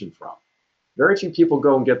information from. Very few people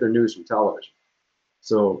go and get their news from television.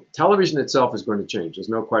 So television itself is going to change. There's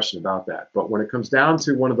no question about that. But when it comes down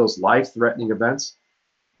to one of those life-threatening events,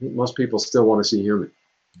 I think most people still want to see human.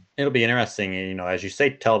 It'll be interesting, as you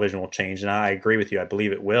say, television will change, and I agree with you. I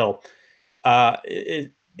believe it will.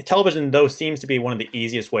 Television, though, seems to be one of the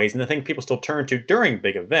easiest ways, and the thing people still turn to during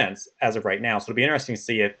big events as of right now. So it'll be interesting to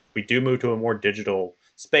see if we do move to a more digital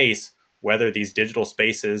space, whether these digital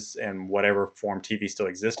spaces and whatever form TV still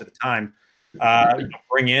exists at the time,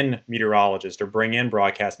 bring in meteorologists or bring in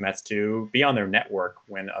broadcast Mets to be on their network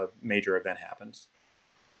when a major event happens.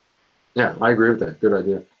 Yeah, I agree with that. Good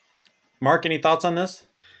idea. Mark, any thoughts on this?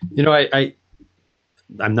 I'm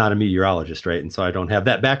not a meteorologist, right? And so I don't have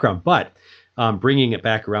that background, but bringing it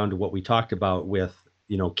back around to what we talked about with,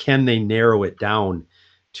 can they narrow it down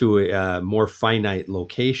to a more finite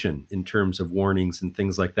location in terms of warnings and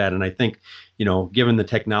things like that? And I think, given the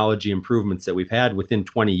technology improvements that we've had within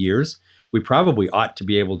 20 years, we probably ought to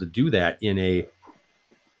be able to do that in a,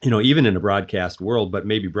 even in a broadcast world, but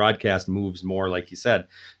maybe broadcast moves more, like you said,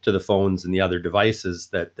 to the phones and the other devices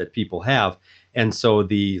that people have. And so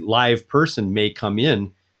the live person may come in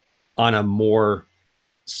on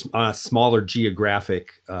a smaller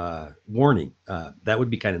geographic warning. That would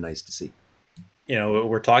be kind of nice to see.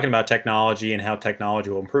 We're talking about technology and how technology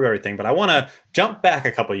will improve everything, but I want to jump back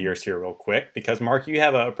a couple of years here real quick, because Mark, you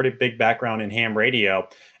have a pretty big background in ham radio.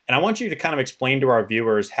 And I want you to kind of explain to our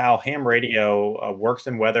viewers how ham radio works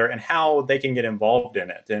in weather and how they can get involved in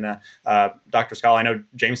it. And Dr. Scala, I know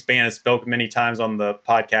James Spann has spoken many times on the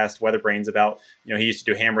podcast Weather Brains about, he used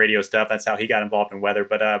to do ham radio stuff. That's how he got involved in weather.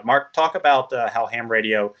 But Mark, talk about how ham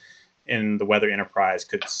radio in the weather enterprise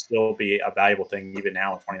could still be a valuable thing even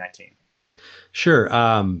now in 2019. Sure.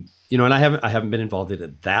 And I haven't been involved in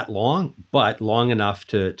it that long, but long enough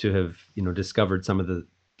to have, discovered some of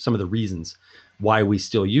the reasons why we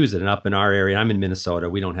still use it. And up in our area, I'm in Minnesota,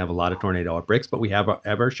 we don't have a lot of tornado outbreaks, but we have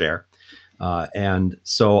our share. And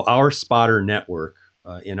so our spotter network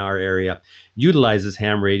in our area utilizes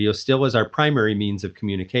ham radio still as our primary means of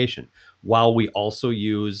communication, while we also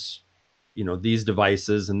use, these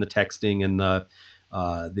devices and the texting and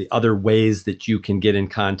the other ways that you can get in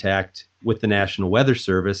contact with the National Weather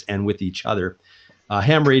Service and with each other.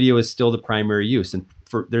 Ham radio is still the primary use. And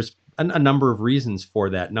there's a number of reasons for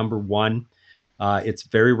that. Number one, it's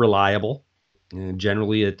very reliable. And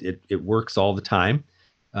generally, it works all the time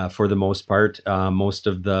for the most part. Most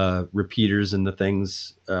of the repeaters and the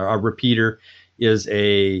things, a repeater is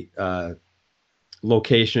a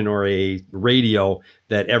location or a radio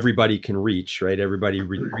that everybody can reach, right? Everybody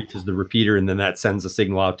reaches the repeater, and then that sends a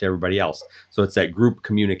signal out to everybody else. So it's that group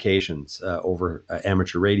communications over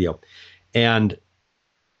amateur radio. And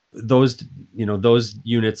those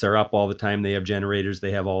units are up all the time. They have generators,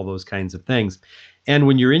 they have all those kinds of things. And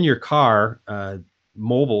when you're in your car,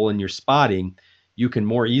 mobile, and you're spotting, you can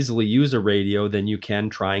more easily use a radio than you can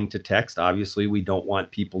trying to text. Obviously, we don't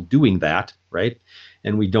want people doing that, right?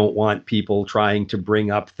 And we don't want people trying to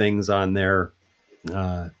bring up things on their,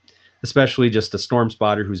 especially just a storm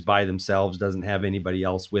spotter who's by themselves, doesn't have anybody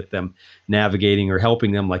else with them navigating or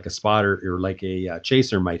helping them like a spotter or like a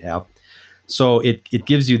chaser might have. So it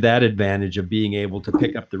gives you that advantage of being able to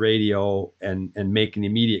pick up the radio and make an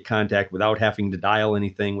immediate contact without having to dial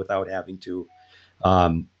anything, without having to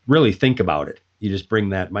really think about it. You just bring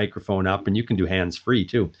that microphone up, and you can do hands-free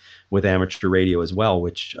too with amateur radio as well,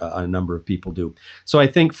 which a number of people do. So I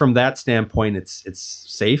think from that standpoint, it's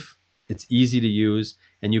safe, it's easy to use,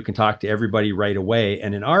 and you can talk to everybody right away.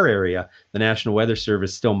 And in our area, the National Weather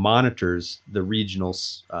Service still monitors the regional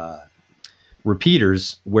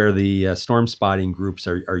repeaters where the storm spotting groups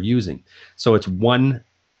are using. So it's one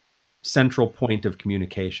central point of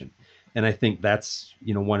communication. And I think that's,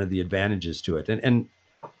 one of the advantages to it. And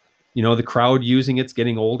the crowd using it's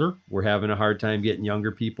getting older. We're having a hard time getting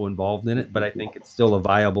younger people involved in it, but I think it's still a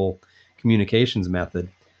viable communications method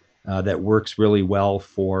that works really well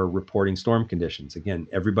for reporting storm conditions. Again,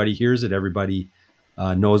 everybody hears it. Everybody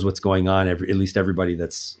knows what's going on. At least everybody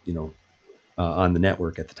that's, on the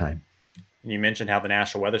network at the time. You mentioned how the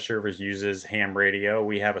National Weather Service uses ham radio.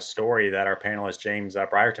 We have a story that our panelist James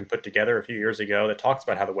Brierton put together a few years ago that talks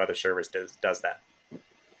about how the Weather Service does that.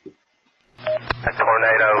 A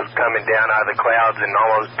tornado coming down out of the clouds and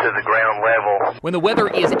almost to the ground level. When the weather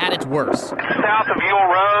is at its worst. South of Yule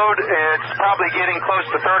Road, it's probably getting close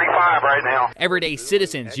to 35 right now. Everyday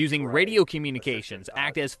citizens using radio communications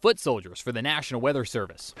act as foot soldiers for the National Weather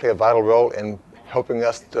Service. Play a vital role in helping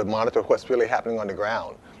us to monitor what's really happening on the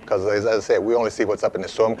ground. Because as I said, we only see what's up in the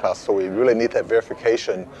storm clouds, so we really need that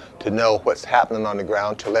verification to know what's happening on the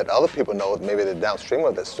ground, to let other people know, maybe they're downstream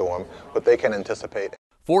of the storm, what they can anticipate.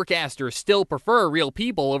 Forecasters still prefer real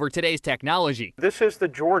people over today's technology. This is the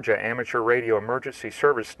Georgia Amateur Radio Emergency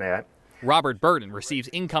Service Net. Robert Burton receives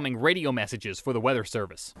incoming radio messages for the Weather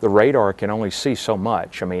Service. The radar can only see so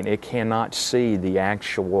much. I mean, it cannot see the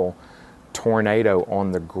actual tornado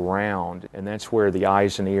on the ground, and that's where the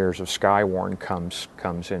eyes and ears of Skywarn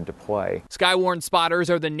comes into play. Skywarn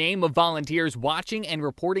spotters are the name of volunteers watching and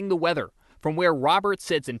reporting the weather. From where Robert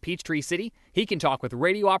sits in Peachtree City, he can talk with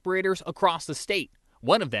radio operators across the state.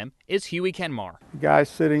 One of them is Huey Kenmar. The guy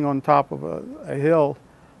sitting on top of a hill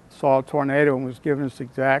saw a tornado and was giving us the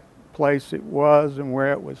exact place it was and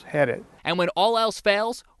where it was headed. And when all else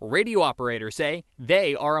fails, radio operators say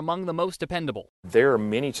they are among the most dependable. There are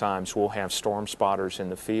many times we'll have storm spotters in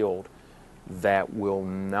the field that will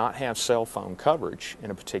not have cell phone coverage in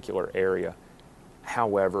a particular area.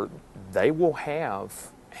 However, they will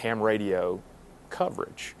have ham radio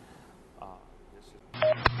coverage.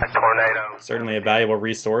 A tornado. Certainly a valuable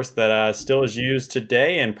resource that still is used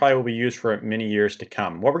today and probably will be used for many years to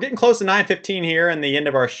come. Well, we're getting close to 9:15 here and the end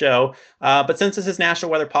of our show. But since this is National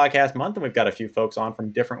Weather Podcast Month and we've got a few folks on from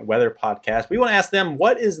different weather podcasts, we want to ask them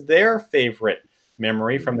what is their favorite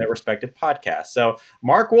memory from their respective podcasts. So,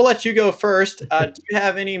 Mark, we'll let you go first. Do you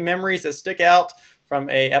have any memories that stick out from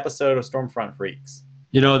a episode of Stormfront Freaks?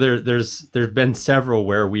 You know, there's been several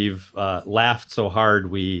where we've laughed so hard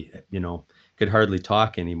we, could hardly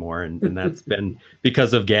talk anymore, and that's been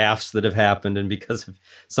because of gaffes that have happened, and because of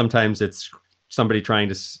sometimes it's somebody trying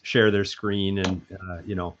to share their screen, and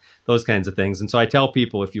those kinds of things. And so I tell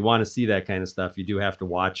people, if you want to see that kind of stuff, you do have to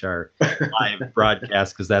watch our live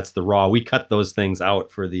broadcast, because that's the raw. We cut those things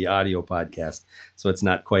out for the audio podcast, so it's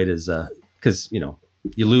not quite as because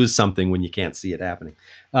you lose something when you can't see it happening.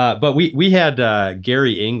 But we had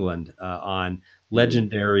Gary England on,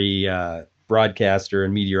 legendary broadcaster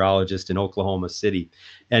and meteorologist in Oklahoma City.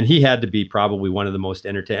 And he had to be probably one of the most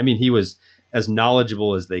entertaining. I mean, he was as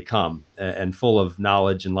knowledgeable as they come, and full of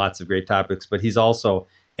knowledge and lots of great topics, but he's also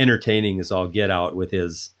entertaining as all get out with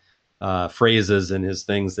his phrases and his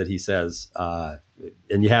things that he says.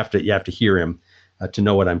 And you have to hear him to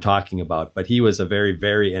know what I'm talking about. But he was a very,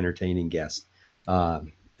 very entertaining guest.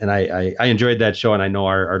 And I enjoyed that show, and I know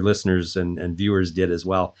our listeners and viewers did as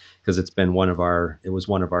well, because it was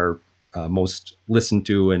one of our most listened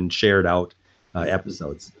to and shared out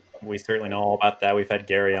episodes. We certainly know all about that. We've had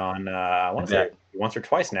Gary on, I want to say once or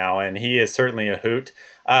twice now, and he is certainly a hoot.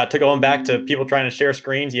 To going back to people trying to share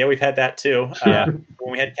screens, we've had that too. When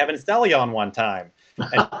we had Kevin Stelly on one time,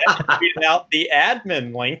 and tweeted out the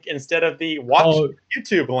admin link instead of the watch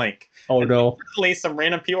YouTube link. Oh, no. Certainly some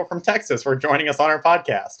random people from Texas were joining us on our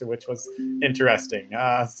podcast, which was interesting.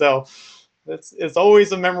 So it's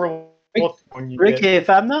always a memorable. Ricky, if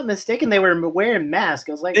I'm not mistaken, they were wearing masks.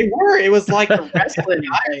 I was like, they were. It was like a wrestling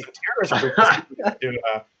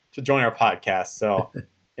to join our podcast. So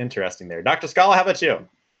interesting there. Dr. Scala, how about you?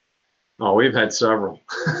 Oh, we've had several.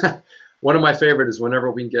 One of my favorite is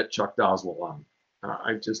whenever we can get Chuck Doswell on.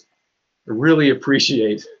 I just really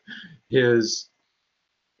appreciate his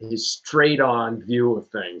straight on view of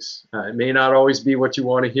things. It may not always be what you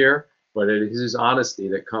want to hear, but it is his honesty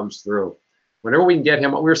that comes through. Whenever we can get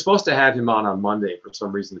him, we were supposed to have him on Monday. For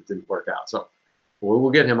some reason, it didn't work out. So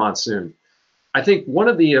we'll get him on soon. I think one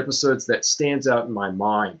of the episodes that stands out in my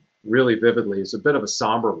mind really vividly is a bit of a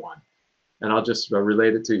somber one, and I'll just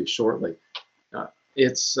relate it to you shortly.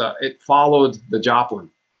 It followed the Joplin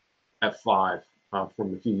F5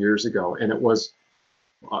 from a few years ago, and it was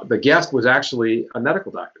the guest was actually a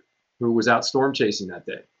medical doctor who was out storm chasing that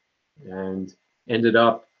day, and ended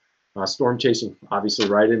up storm chasing, obviously,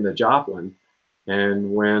 right in the Joplin.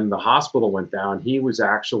 And when the hospital went down, he was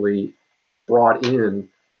actually brought in,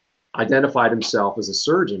 identified himself as a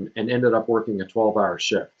surgeon, and ended up working a 12-hour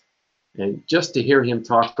shift. And just to hear him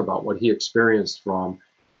talk about what he experienced from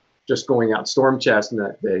just going out storm chasing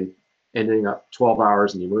that day, ending up 12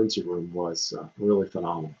 hours in the emergency room was really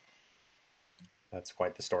phenomenal. That's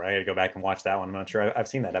quite the story. I got to go back and watch that one. I'm not sure I've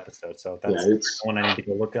seen that episode, so that's one I need to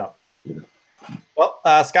go look up. Yeah. Well,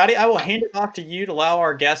 Scotty, I will hand it off to you to allow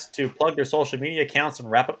our guests to plug their social media accounts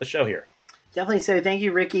and wrap up the show here. Definitely so. Thank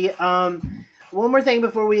you, Ricky. One more thing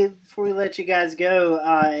before we let you guys go,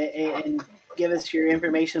 and give us your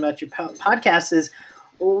information about your podcast is,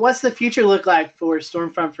 what's the future look like for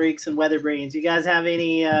Stormfront Freaks and Weather Brains? You guys have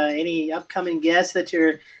any upcoming guests that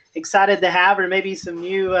you're excited to have, or maybe some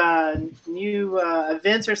new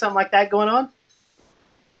events or something like that going on?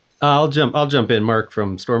 I'll jump in, Mark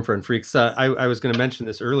from Stormfront Freaks. I was going to mention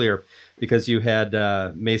this earlier because you had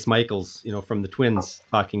Mace Michaels, from the Twins,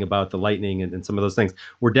 talking about the Lightning and some of those things.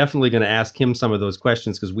 We're definitely going to ask him some of those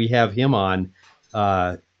questions because we have him on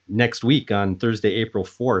next week on Thursday, April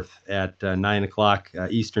 4th at 9 o'clock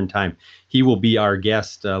Eastern time. He will be our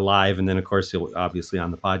guest live, and then of course he'll obviously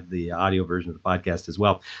on the audio version of the podcast as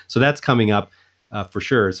well. So that's coming up. For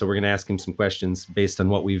sure. So we're going to ask him some questions based on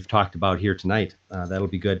what we've talked about here tonight. That'll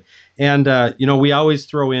be good. And, we always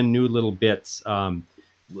throw in new little bits.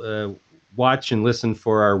 Watch and listen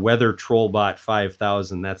for our Weather Trollbot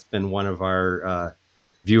 5000. That's been one of our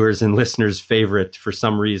viewers and listeners' favorite for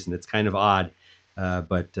some reason. It's kind of odd,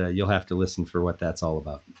 but you'll have to listen for what that's all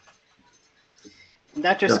about.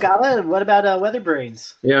 Dr. Scala, what about Weather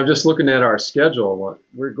Brains? Yeah, I'm just looking at our schedule.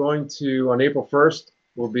 We're going to, on April 1st,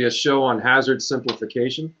 will be a show on hazard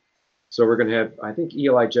simplification. So we're going to have, I think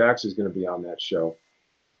Eli Jackson is going to be on that show.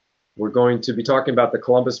 We're going to be talking about the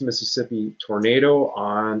Columbus, Mississippi tornado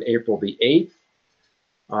on April the 8th.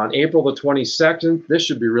 On April the 22nd, this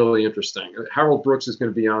should be really interesting. Harold Brooks is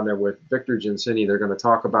going to be on there with Victor Ginsini. They're going to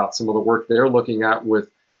talk about some of the work they're looking at with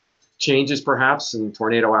changes perhaps in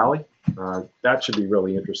Tornado Alley. That should be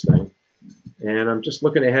really interesting. And I'm just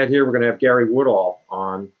looking ahead here. We're going to have Gary Woodall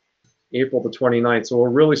on April the 29th. So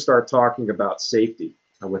we'll really start talking about safety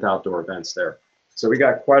with outdoor events there. So we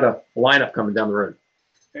got quite a lineup coming down the road.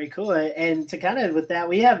 Very cool. And to kind of with that,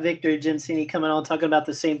 we have Victor Ginsini coming on talking about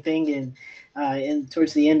the same thing in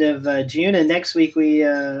towards the end of June. And next week we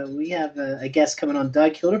have a guest coming on,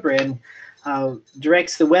 Doug Hildebrand,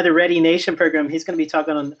 directs the Weather Ready Nation program. He's going to be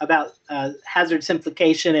talking about hazard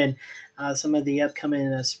simplification and some of the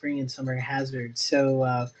upcoming spring and summer hazards.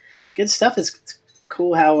 So good stuff. It's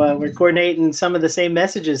cool how we're coordinating some of the same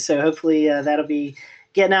messages. So hopefully that'll be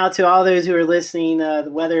getting out to all those who are listening the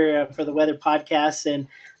weather for the weather podcast. And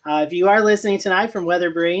if you are listening tonight from Weather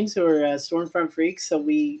Brains or Stormfront Freaks, so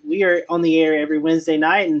we are on the air every Wednesday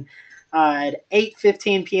night and at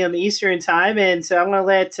 8:15 p.m. Eastern time. And so I'm going to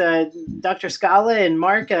let Dr. Scala and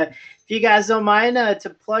Mark, if you guys don't mind, to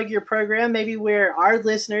plug your program, maybe where our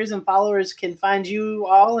listeners and followers can find you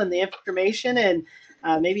all and the information, and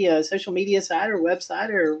maybe a social media site or website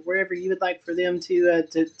or wherever you would like for them to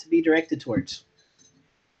be directed towards.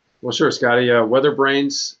 Well, sure, Scotty. Weather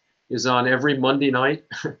Brains is on every Monday night.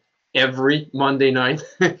 Every Monday night.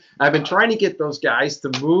 I've been trying to get those guys to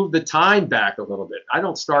move the time back a little bit. I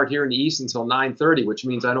don't start here in the East until 9:30, which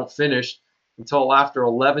means I don't finish until after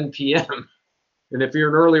 11 p.m. And if you're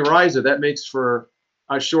an early riser, that makes for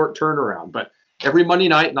a short turnaround. But every Monday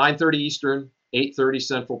night, 9:30 Eastern, 8:30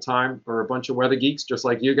 Central Time, for a bunch of weather geeks just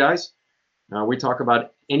like you guys. We talk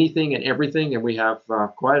about anything and everything, and we have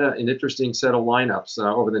quite an interesting set of lineups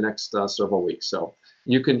over the next several weeks. So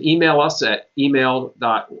you can email us at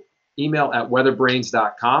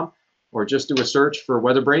email@weatherbrains.com, or just do a search for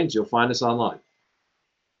Weather Brains. You'll find us online.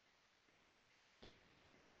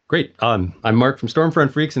 Great. I'm Mark from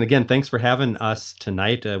Stormfront Freaks, and again, thanks for having us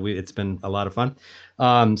tonight. It's been a lot of fun.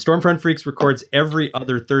 Stormfront Freaks records every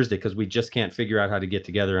other Thursday because we just can't figure out how to get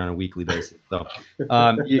together on a weekly basis. So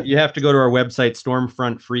you have to go to our website,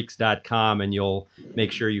 stormfrontfreaks.com, and you'll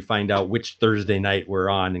make sure you find out which Thursday night we're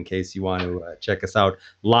on in case you want to check us out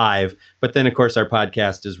live. But then, of course, our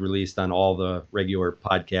podcast is released on all the regular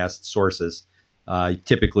podcast sources,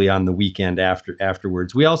 typically on the weekend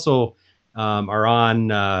afterwards. We also are on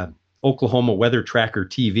Oklahoma Weather Tracker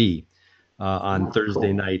TV on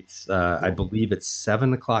Thursday nights. I believe it's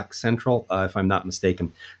 7 o'clock Central, if I'm not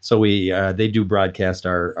mistaken. So they do broadcast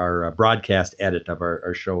our broadcast edit of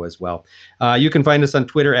our show as well. You can find us on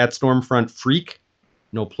Twitter at Stormfront Freak,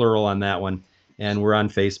 no plural on that one. And we're on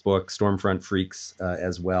Facebook, Stormfront Freaks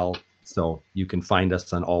as well. So you can find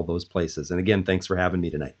us on all those places. And again, thanks for having me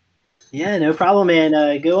tonight. Yeah, no problem,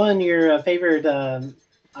 man. Go on your favorite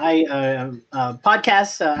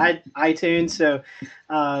podcasts, iTunes. So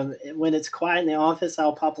when it's quiet in the office,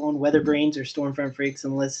 I'll pop on Weather Brains or Stormfront Freaks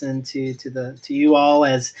and listen to you all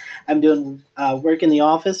as I'm doing work in the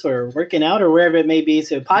office or working out or wherever it may be.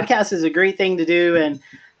 So podcast is a great thing to do, and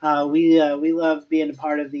we love being a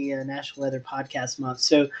part of the National Weather Podcast Month.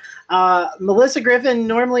 So Melissa Griffin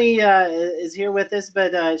normally is here with us,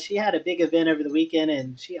 but she had a big event over the weekend,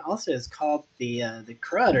 and she also is called the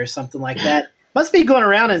Crud or something like that. Must be going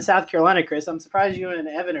around in South Carolina, Chris. I'm surprised you and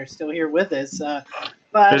Evan are still here with us.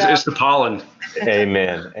 But It's the pollen.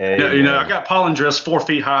 Amen. Amen. You know, I got pollen dressed 4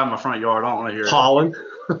 feet high in my front yard. I don't want to hear it. Pollen.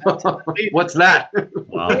 What's that?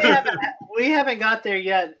 Wow. we haven't got there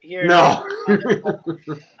yet here. No.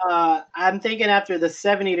 I'm thinking after the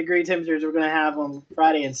 70-degree temperatures we're going to have on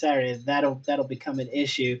Friday and Saturday, that'll become an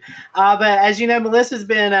issue. But as you know, Melissa's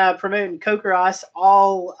been promoting Kokoros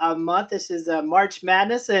all month. This is March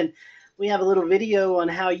Madness, and we have a little video on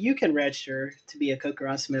how you can register to be a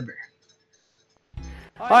Kokoros member.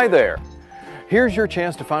 Hi there. Here's your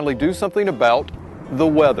chance to finally do something about the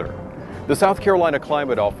weather. The South Carolina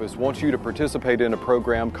Climate Office wants you to participate in a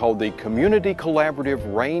program called the Community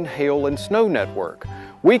Collaborative Rain, Hail, and Snow Network.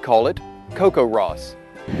 We call it Kokoros.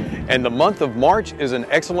 And the month of March is an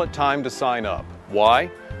excellent time to sign up.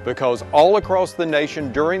 Why? Because all across the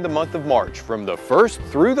nation during the month of March, from the 1st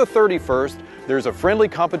through the 31st, there's a friendly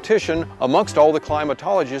competition amongst all the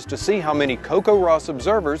climatologists to see how many Kokoros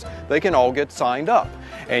observers they can all get signed up.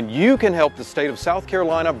 And you can help the state of South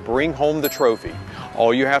Carolina bring home the trophy.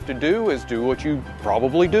 All you have to do is do what you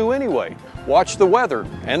probably do anyway. Watch the weather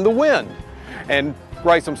and the wind and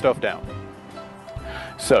write some stuff down.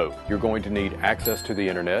 So, you're going to need access to the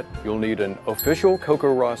internet. You'll need an official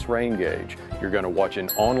Kokoros rain gauge. You're going to watch an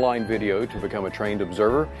online video to become a trained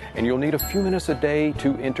observer, and you'll need a few minutes a day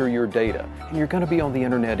to enter your data. And you're going to be on the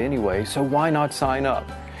internet anyway, so why not sign up?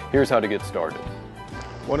 Here's how to get started.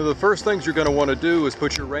 One of the first things you're going to want to do is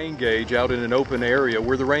put your rain gauge out in an open area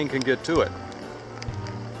where the rain can get to it.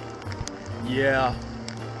 Yeah,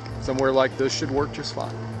 somewhere like this should work just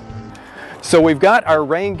fine. So we've got our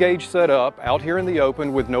rain gauge set up out here in the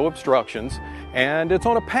open with no obstructions, and it's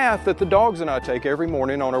on a path that the dogs and I take every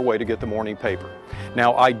morning on our way to get the morning paper.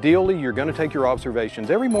 Now ideally you're going to take your observations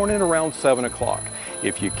every morning around 7 o'clock.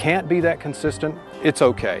 If you can't be that consistent, it's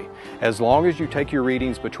okay. As long as you take your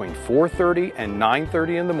readings between 4:30 and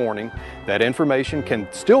 9:30 in the morning, that information can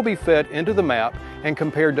still be fed into the map and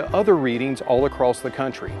compared to other readings all across the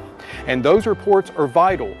country. And those reports are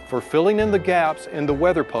vital for filling in the gaps in the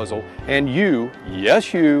weather puzzle, and you,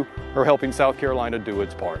 yes you, are helping South Carolina do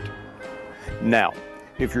its part. Now,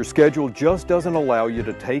 if your schedule just doesn't allow you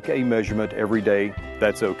to take a measurement every day,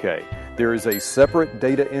 that's okay. There is a separate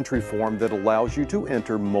data entry form that allows you to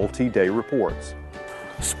enter multi-day reports.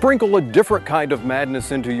 Sprinkle a different kind of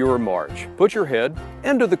madness into your March. Put your head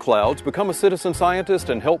into the clouds, become a citizen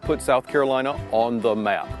scientist, and help put South Carolina on the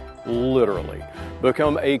map. Literally.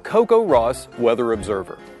 Become a Kokoros weather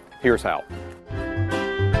observer. Here's how.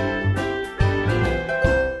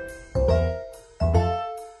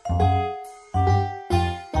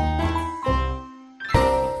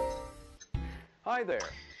 Hi there.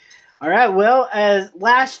 All right. Well, as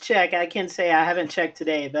last check, I can say I haven't checked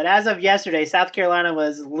today, but as of yesterday, South Carolina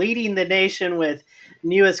was leading the nation with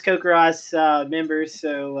newest Kokoros members.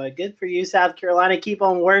 So good for you, South Carolina. Keep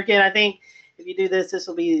on working. I think if you do this, this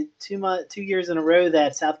will be 2 years in a row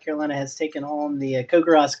that South Carolina has taken home the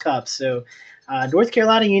Kokoros Cup. So North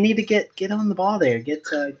Carolina, you need to get on the ball there, get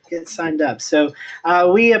signed up. So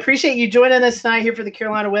we appreciate you joining us tonight here for the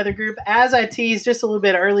Carolina Weather Group. As I teased just a little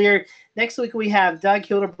bit earlier, next week we have Doug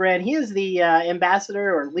Hildebrand. He is the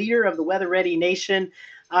ambassador or leader of the Weather Ready Nation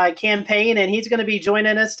campaign, and he's going to be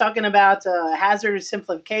joining us talking about hazard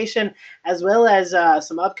simplification as well as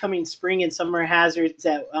some upcoming spring and summer hazards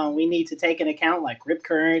that we need to take into account, like rip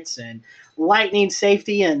currents and lightning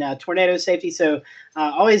safety and tornado safety. So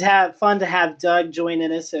always have fun to have Doug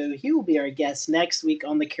joining us. So he will be our guest next week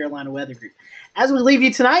on the Carolina Weather Group. As we leave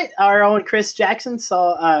you tonight, our own Chris Jackson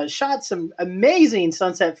shot some amazing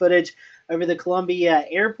sunset footage over the Columbia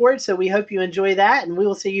Airport. So we hope you enjoy that, and we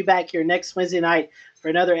will see you back here next Wednesday night for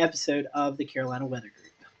another episode of the Carolina Weather Group.